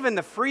believe in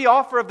the free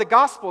offer of the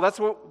gospel.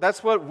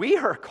 That's what we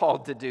are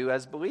called to do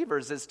as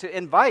believers, is to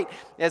invite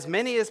as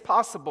many as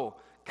possible.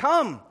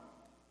 Come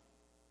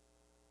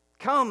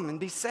and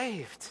be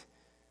saved.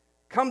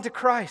 Come to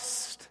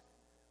Christ.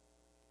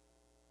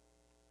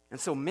 And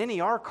so many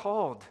are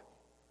called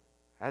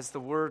as the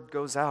word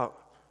goes out.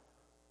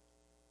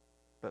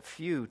 But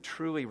few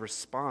truly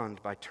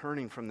respond by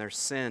turning from their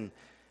sin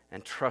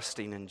and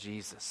trusting in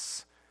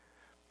Jesus.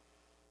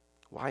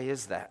 Why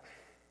is that?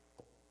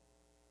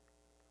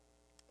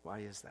 Why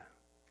is that?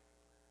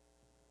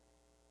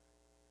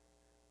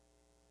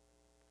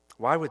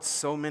 Why would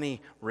so many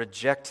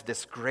reject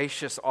this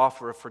gracious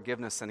offer of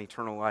forgiveness and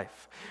eternal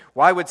life?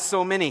 Why would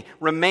so many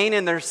remain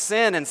in their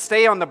sin and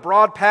stay on the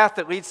broad path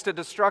that leads to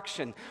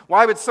destruction?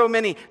 Why would so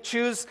many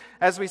choose,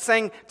 as we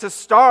sang, to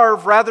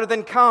starve rather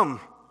than come?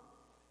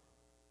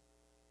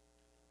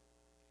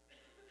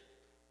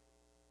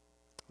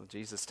 Well,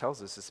 Jesus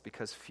tells us it's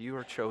because few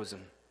are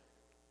chosen.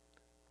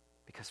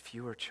 Because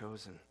few are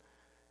chosen.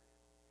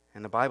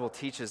 And the Bible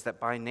teaches that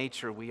by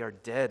nature we are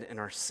dead in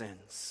our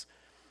sins.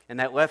 And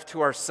that left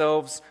to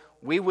ourselves,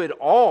 we would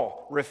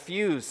all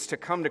refuse to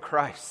come to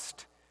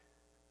Christ.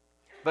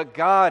 But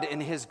God, in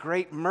His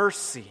great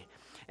mercy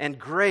and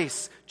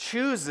grace,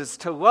 chooses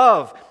to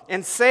love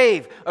and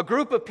save a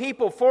group of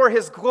people for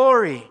His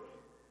glory.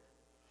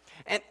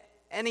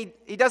 And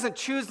He doesn't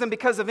choose them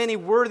because of any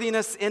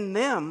worthiness in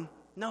them.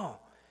 No.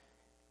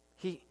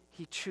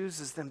 He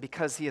chooses them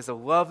because He is a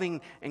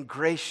loving and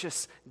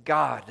gracious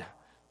God.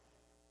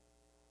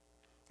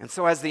 And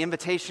so as the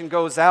invitation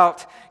goes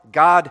out,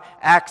 God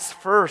acts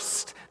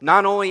first,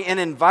 not only in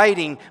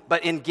inviting,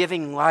 but in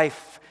giving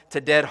life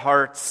to dead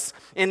hearts,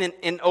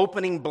 in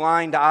opening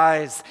blind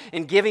eyes,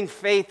 in giving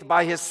faith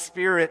by His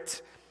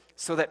Spirit,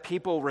 so that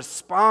people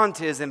respond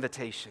to His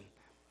invitation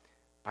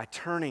by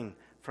turning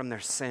from their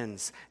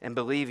sins and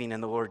believing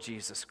in the Lord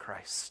Jesus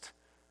Christ.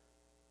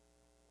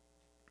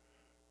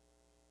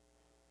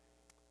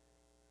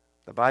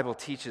 The Bible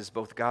teaches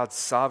both God's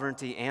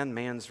sovereignty and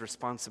man's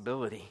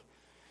responsibility.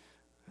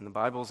 And the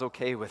Bible's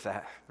okay with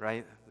that,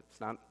 right? It's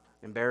not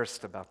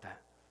embarrassed about that.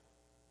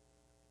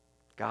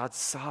 God's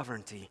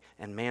sovereignty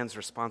and man's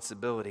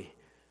responsibility.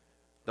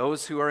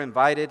 Those who are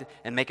invited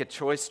and make a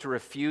choice to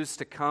refuse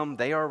to come,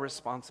 they are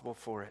responsible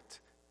for it.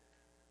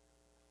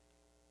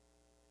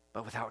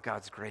 But without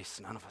God's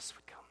grace, none of us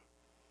would come.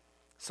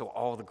 So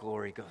all the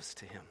glory goes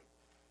to Him.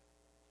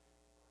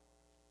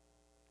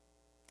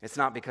 It's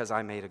not because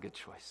I made a good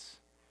choice.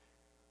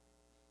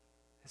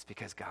 It's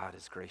because God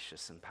is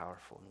gracious and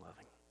powerful and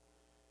loving.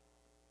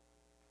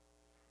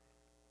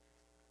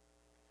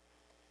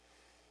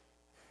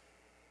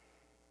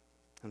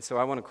 And so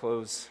I want to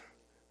close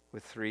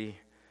with 3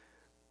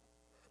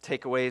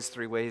 takeaways,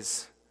 3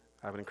 ways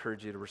I would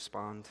encourage you to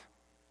respond.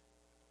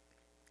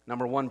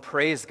 Number 1,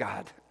 praise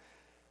God.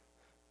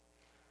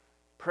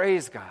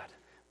 Praise God.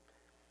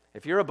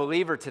 If you're a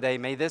believer today,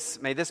 may this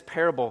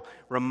parable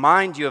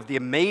remind you of the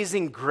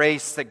amazing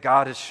grace that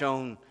God has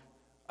shown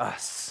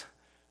us.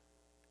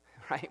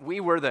 Right? We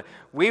were the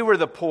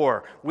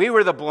poor. We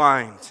were the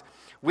blind.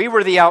 We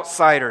were the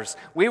outsiders.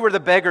 We were the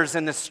beggars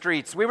in the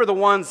streets. We were the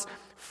ones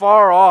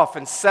far off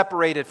and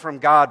separated from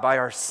God by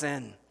our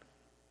sin.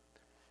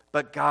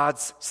 But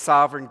God's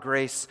sovereign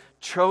grace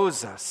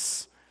chose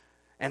us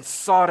and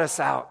sought us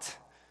out.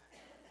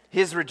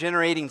 His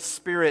regenerating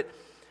Spirit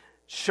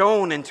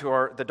shone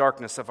into the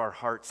darkness of our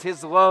hearts.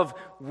 His love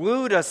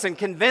wooed us and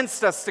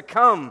convinced us to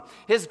come.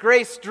 His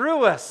grace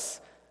drew us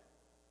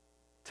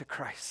to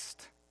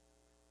Christ.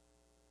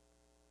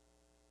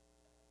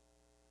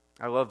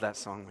 I love that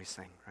song we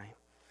sing, right?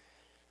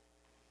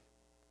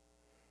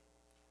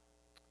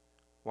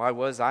 Why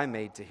was I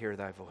made to hear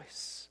thy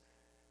voice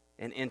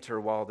and enter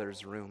while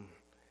there's room?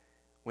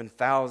 When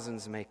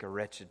thousands make a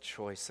wretched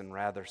choice and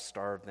rather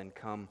starve than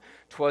come.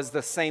 'Twas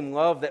the same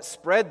love that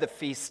spread the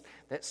feast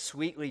that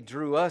sweetly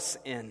drew us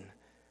in.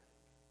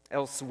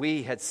 Else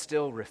we had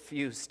still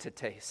refused to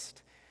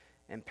taste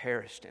and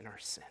perished in our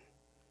sin.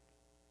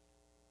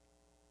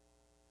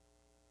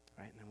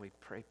 Right? And then we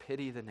pray,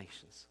 pity the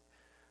nations.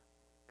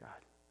 God,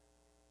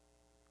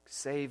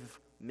 save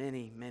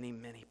many, many,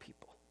 many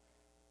people.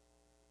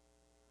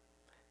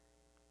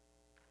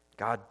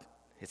 God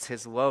It's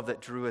His love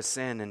that drew us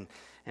in,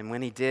 and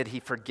when He did,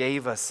 He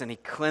forgave us, and He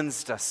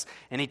cleansed us,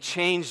 and He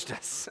changed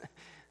us.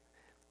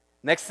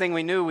 Next thing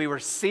we knew, we were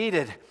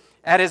seated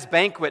at His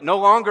banquet, no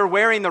longer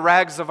wearing the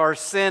rags of our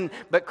sin,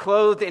 but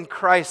clothed in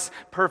Christ's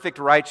perfect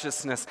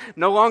righteousness.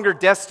 No longer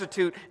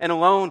destitute and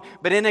alone,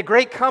 but in a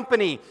great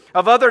company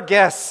of other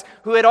guests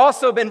who had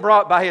also been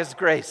brought by His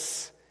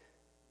grace.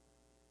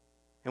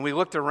 And we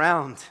looked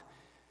around,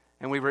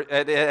 and we were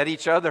at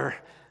each other,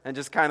 and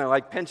just kind of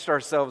like pinched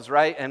ourselves,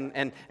 right?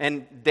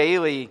 And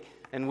daily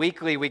and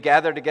weekly we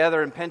gather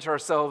together and pinch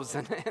ourselves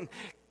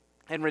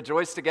and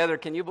rejoice together.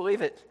 Can you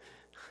believe it?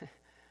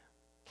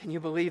 Can you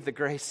believe the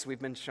grace we've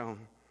been shown?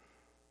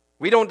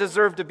 We don't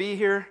deserve to be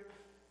here.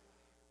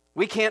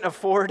 We can't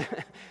afford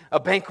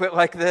a banquet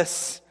like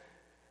this.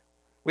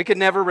 We could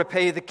never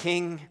repay the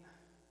King,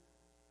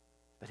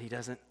 but He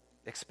doesn't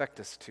expect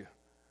us to.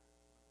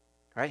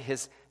 Right?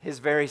 His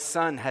very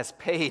Son has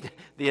paid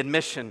the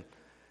admission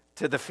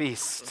to the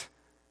feast.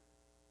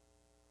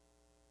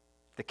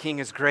 The King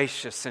is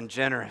gracious and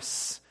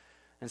generous,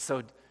 and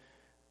so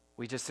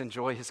we just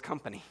enjoy His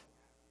company.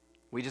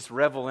 We just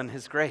revel in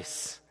His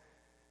grace.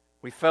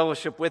 We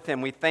fellowship with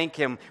Him, we thank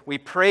Him, we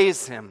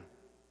praise Him.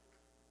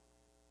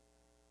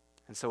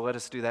 And so let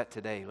us do that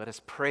today. Let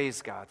us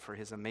praise God for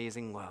His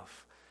amazing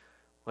love.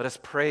 Let us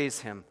praise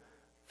Him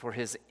for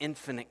His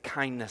infinite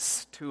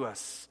kindness to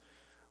us.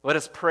 Let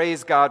us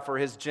praise God for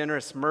His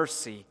generous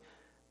mercy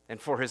and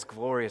for His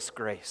glorious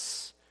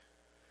grace.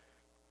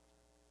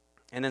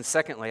 And then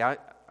secondly,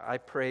 I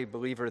pray,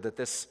 believer, that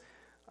this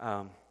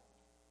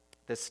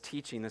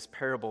teaching, this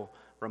parable,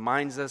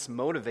 reminds us,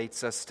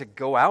 motivates us to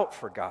go out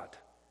for God.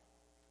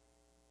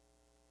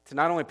 To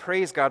not only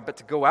praise God, but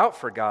to go out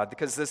for God,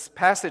 because this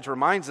passage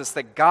reminds us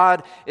that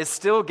God is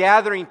still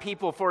gathering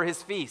people for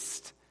His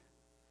feast.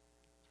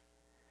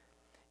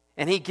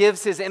 And He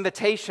gives His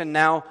invitation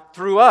now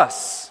through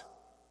us.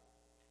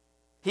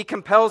 He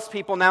compels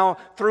people now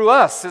through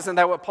us. Isn't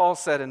that what Paul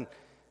said in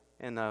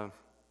 1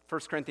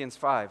 Corinthians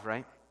 5,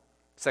 right?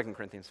 2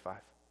 Corinthians 5.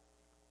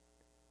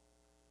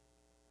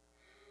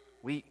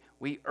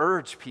 We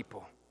urge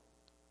people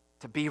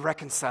to be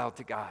reconciled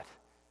to God.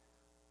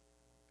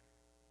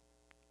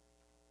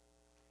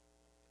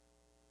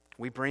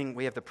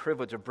 We have the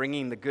privilege of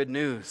bringing the good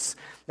news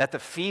that the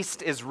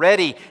feast is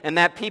ready and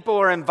that people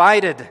are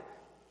invited.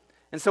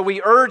 And so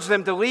we urge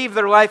them to leave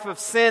their life of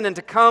sin and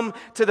to come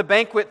to the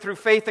banquet through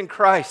faith in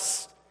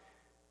Christ.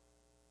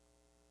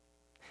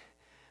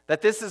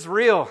 That this is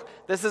real.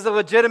 This is a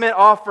legitimate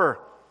offer.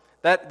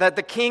 That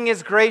the King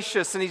is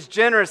gracious and He's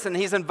generous and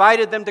He's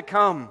invited them to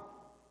come.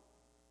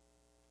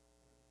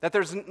 That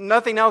there's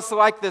nothing else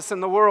like this in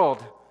the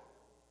world.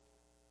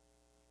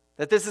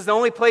 That this is the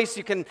only place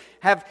you can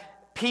have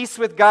peace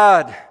with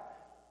God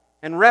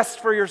and rest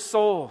for your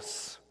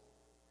souls.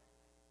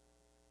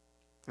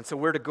 And so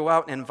we're to go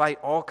out and invite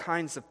all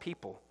kinds of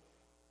people.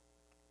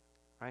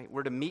 Right?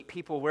 We're to meet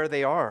people where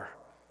they are,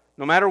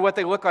 no matter what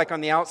they look like on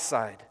the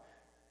outside.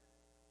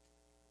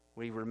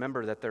 We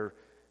remember that they're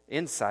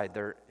inside,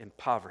 they're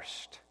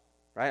impoverished.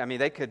 Right? I mean,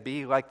 they could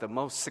be like the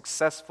most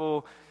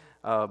successful,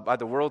 by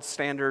the world's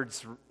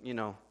standards,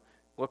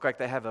 look like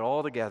they have it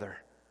all together.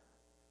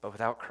 But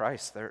without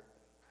Christ, they're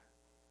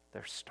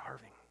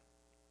starving.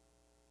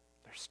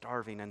 They're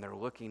starving and they're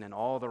looking in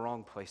all the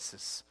wrong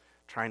places,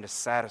 trying to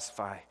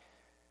satisfy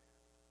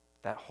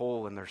that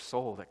hole in their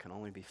soul that can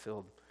only be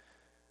filled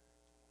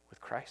with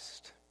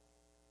Christ.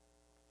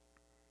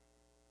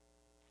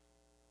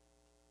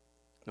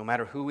 No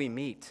matter who we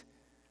meet,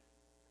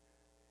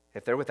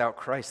 if they're without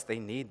Christ, they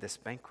need this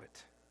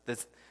banquet,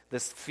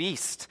 this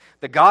feast.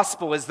 The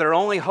gospel is their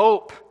only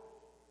hope.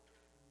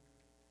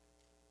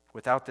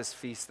 Without this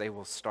feast, they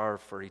will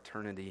starve for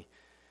eternity.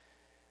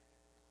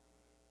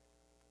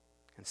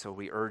 And so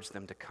we urge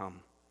them to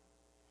come.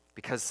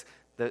 Because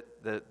the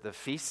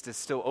feast is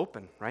still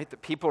open, right? The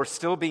people are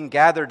still being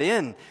gathered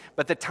in.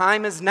 But the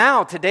time is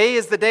now. Today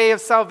is the day of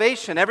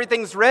salvation.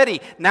 Everything's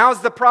ready.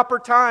 Now's the proper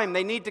time.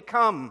 They need to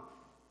come.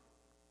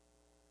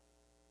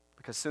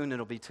 Because soon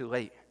it'll be too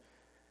late.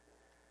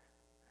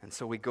 And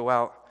so we go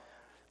out,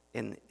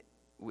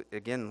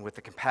 again, with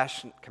the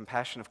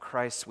compassion of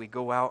Christ, we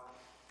go out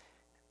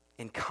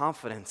in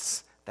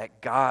confidence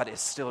that God is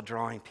still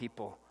drawing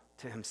people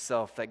to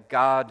Himself, that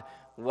God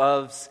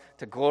loves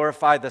to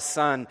glorify the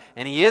Son,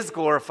 and He is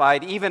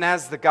glorified even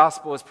as the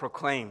gospel is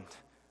proclaimed.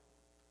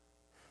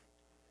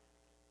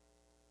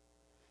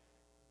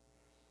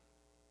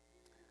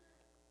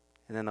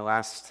 And then the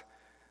last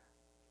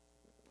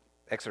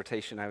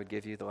exhortation I would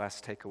give you, the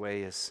last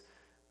takeaway, is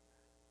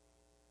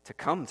to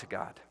come to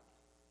God.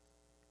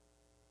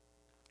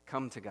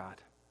 Come to God.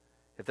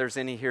 If there's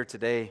any here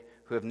today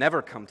who have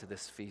never come to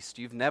this feast,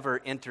 you've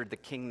never entered the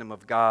kingdom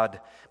of God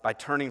by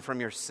turning from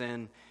your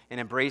sin and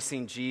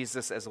embracing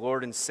Jesus as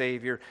Lord and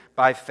Savior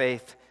by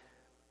faith,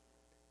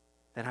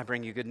 then I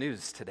bring you good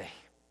news today.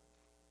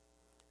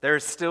 There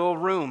is still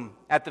room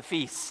at the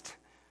feast.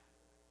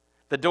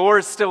 The door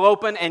is still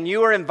open and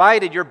you are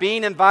invited. You're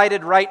being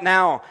invited right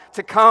now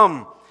to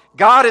come.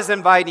 God is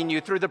inviting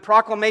you through the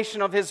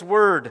proclamation of His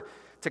word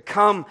to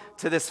come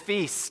to this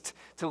feast,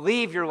 to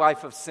leave your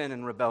life of sin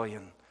and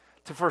rebellion,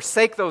 to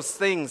forsake those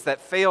things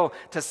that fail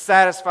to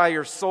satisfy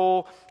your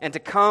soul, and to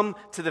come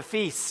to the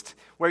feast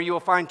where you will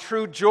find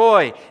true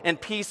joy and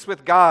peace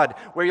with God,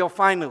 where you'll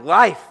find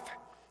life,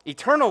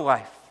 eternal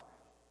life,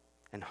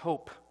 and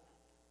hope,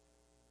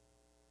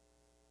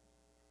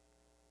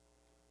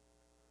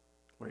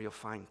 where you'll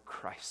find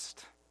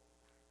Christ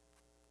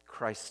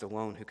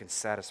alone who can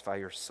satisfy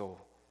your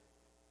soul.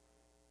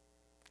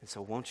 And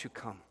so won't you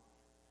come?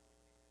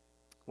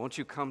 Won't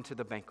you come to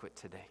the banquet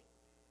today?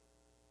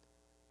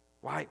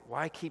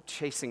 Why keep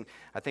chasing?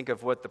 I think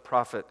of what the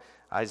prophet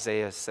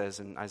Isaiah says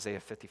in Isaiah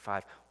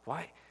 55.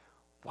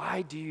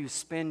 Why do you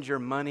spend your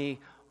money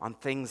on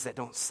things that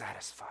don't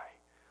satisfy?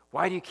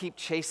 Why do you keep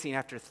chasing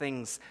after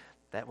things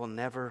that will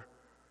never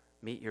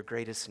meet your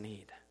greatest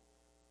need?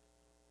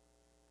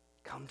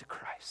 Come to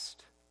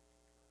Christ.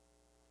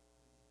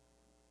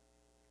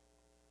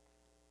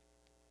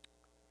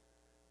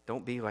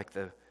 Don't be like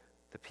the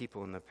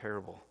people in the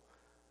parable.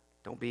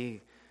 Don't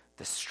be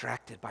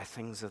distracted by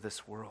things of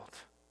this world.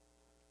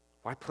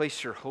 Why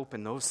place your hope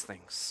in those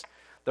things?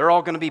 They're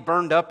all going to be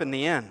burned up in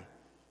the end.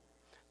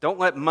 Don't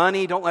let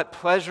money, don't let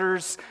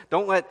pleasures,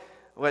 don't let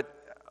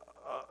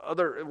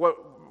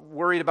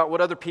worried about what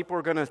other people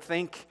are going to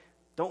think.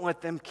 Don't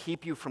let them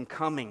keep you from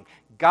coming.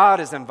 God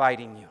is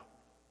inviting you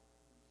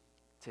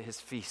to his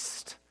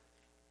feast,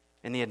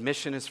 and the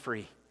admission is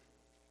free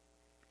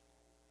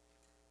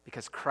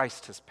because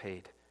Christ has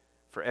paid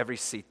for every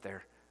seat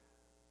there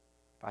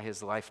by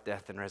his life,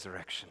 death, and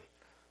resurrection.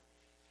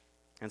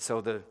 And so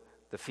the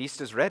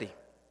feast is ready.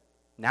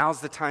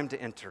 Now's the time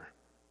to enter.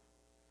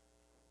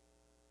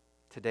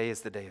 Today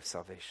is the day of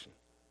salvation.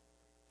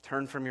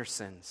 Turn from your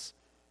sins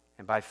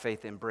and by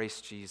faith embrace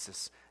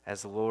Jesus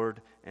as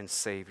Lord and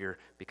Savior,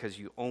 because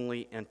you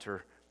only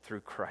enter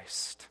through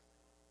Christ.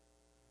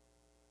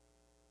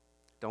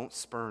 Don't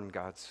spurn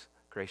God's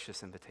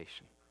gracious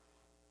invitation.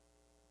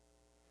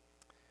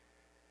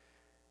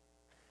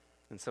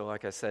 And so,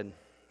 like I said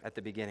at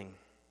the beginning,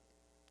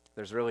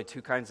 there's really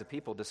two kinds of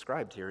people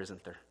described here,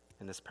 isn't there,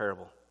 in this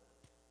parable?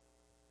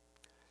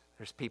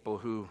 There's people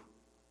who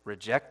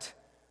reject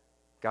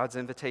God's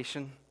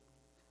invitation,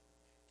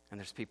 and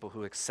there's people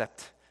who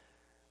accept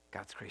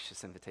God's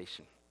gracious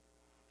invitation.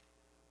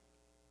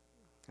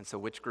 And so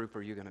which group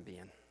are you going to be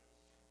in?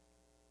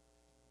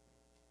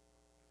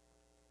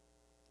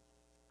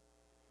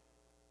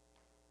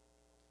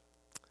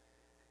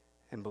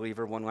 And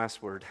believer, one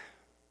last word.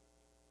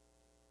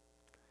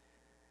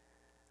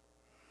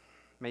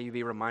 May you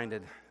be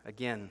reminded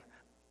again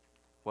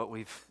what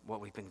we've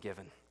been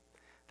given.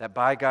 That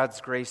by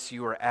God's grace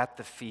you are at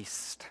the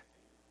feast.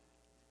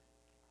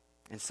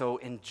 And so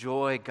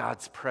enjoy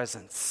God's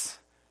presence.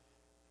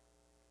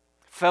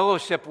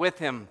 Fellowship with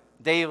him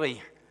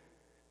daily.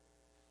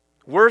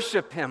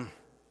 Worship him.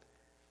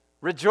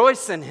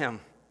 Rejoice in him.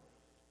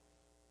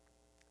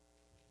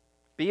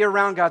 Be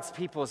around God's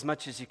people as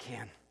much as you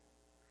can,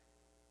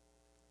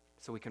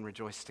 so we can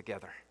rejoice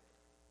together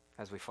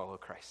as we follow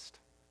Christ.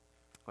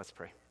 Let's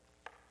pray.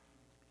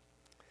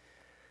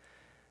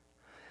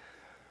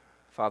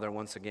 Father,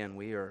 once again,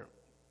 we are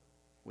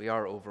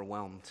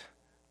overwhelmed.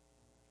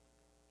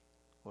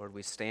 Lord,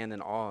 we stand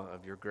in awe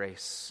of your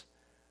grace.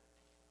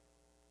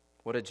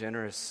 What a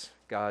generous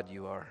God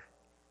you are.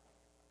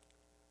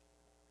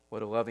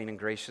 What a loving and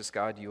gracious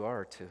God you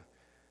are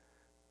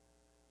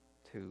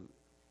to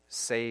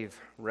save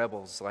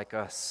rebels like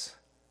us.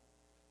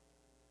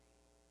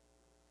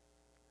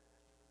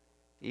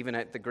 Even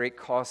at the great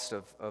cost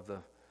of the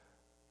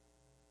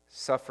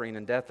suffering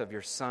and death of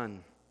your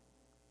Son,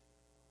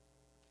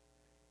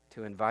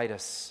 to invite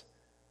us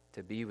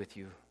to be with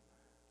you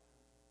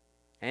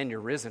and your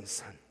risen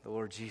Son, the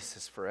Lord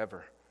Jesus,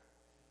 forever.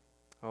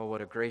 Oh,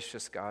 what a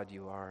gracious God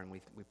you are, and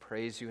we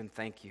praise you and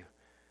thank you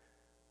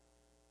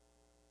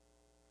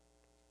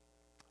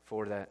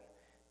for that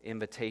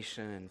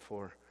invitation and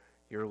for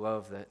your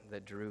love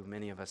that drew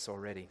many of us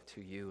already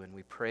to you. And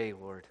we pray,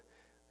 Lord,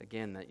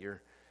 again, that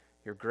your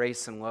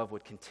grace and love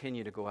would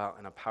continue to go out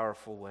in a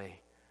powerful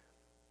way.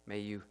 May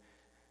you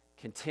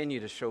continue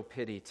to show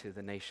pity to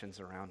the nations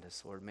around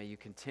us, Lord. May you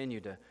continue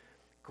to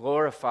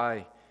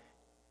glorify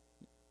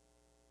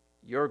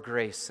your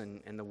grace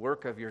and the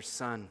work of your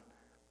Son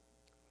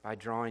by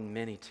drawing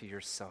many to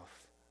yourself.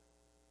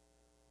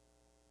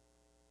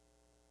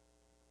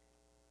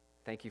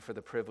 Thank you for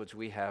the privilege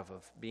we have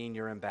of being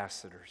your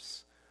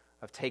ambassadors,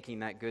 of taking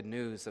that good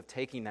news, of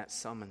taking that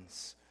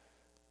summons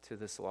to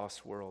this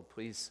lost world.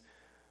 Please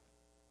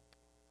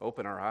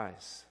open our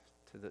eyes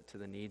to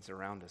the needs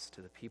around us,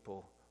 to the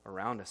people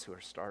around us who are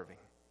starving.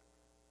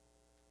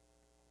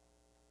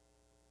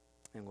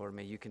 And Lord,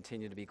 may you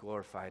continue to be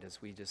glorified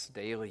as we just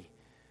daily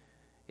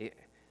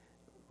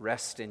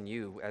rest in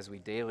you, as we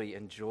daily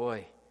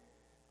enjoy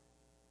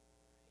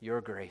your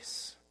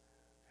grace,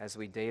 as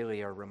we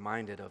daily are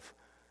reminded of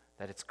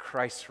that it's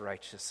Christ's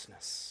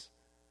righteousness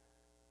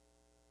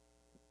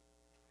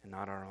and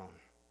not our own.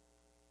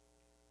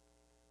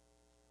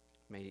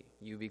 May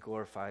you be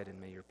glorified, and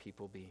may your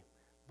people be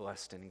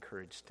blessed and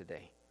encouraged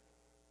today.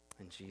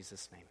 In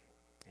Jesus' name,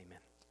 amen.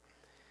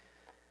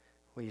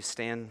 Will you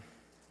stand,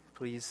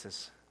 please,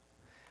 as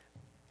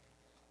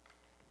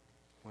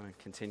I want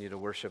to continue to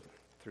worship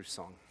through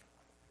song.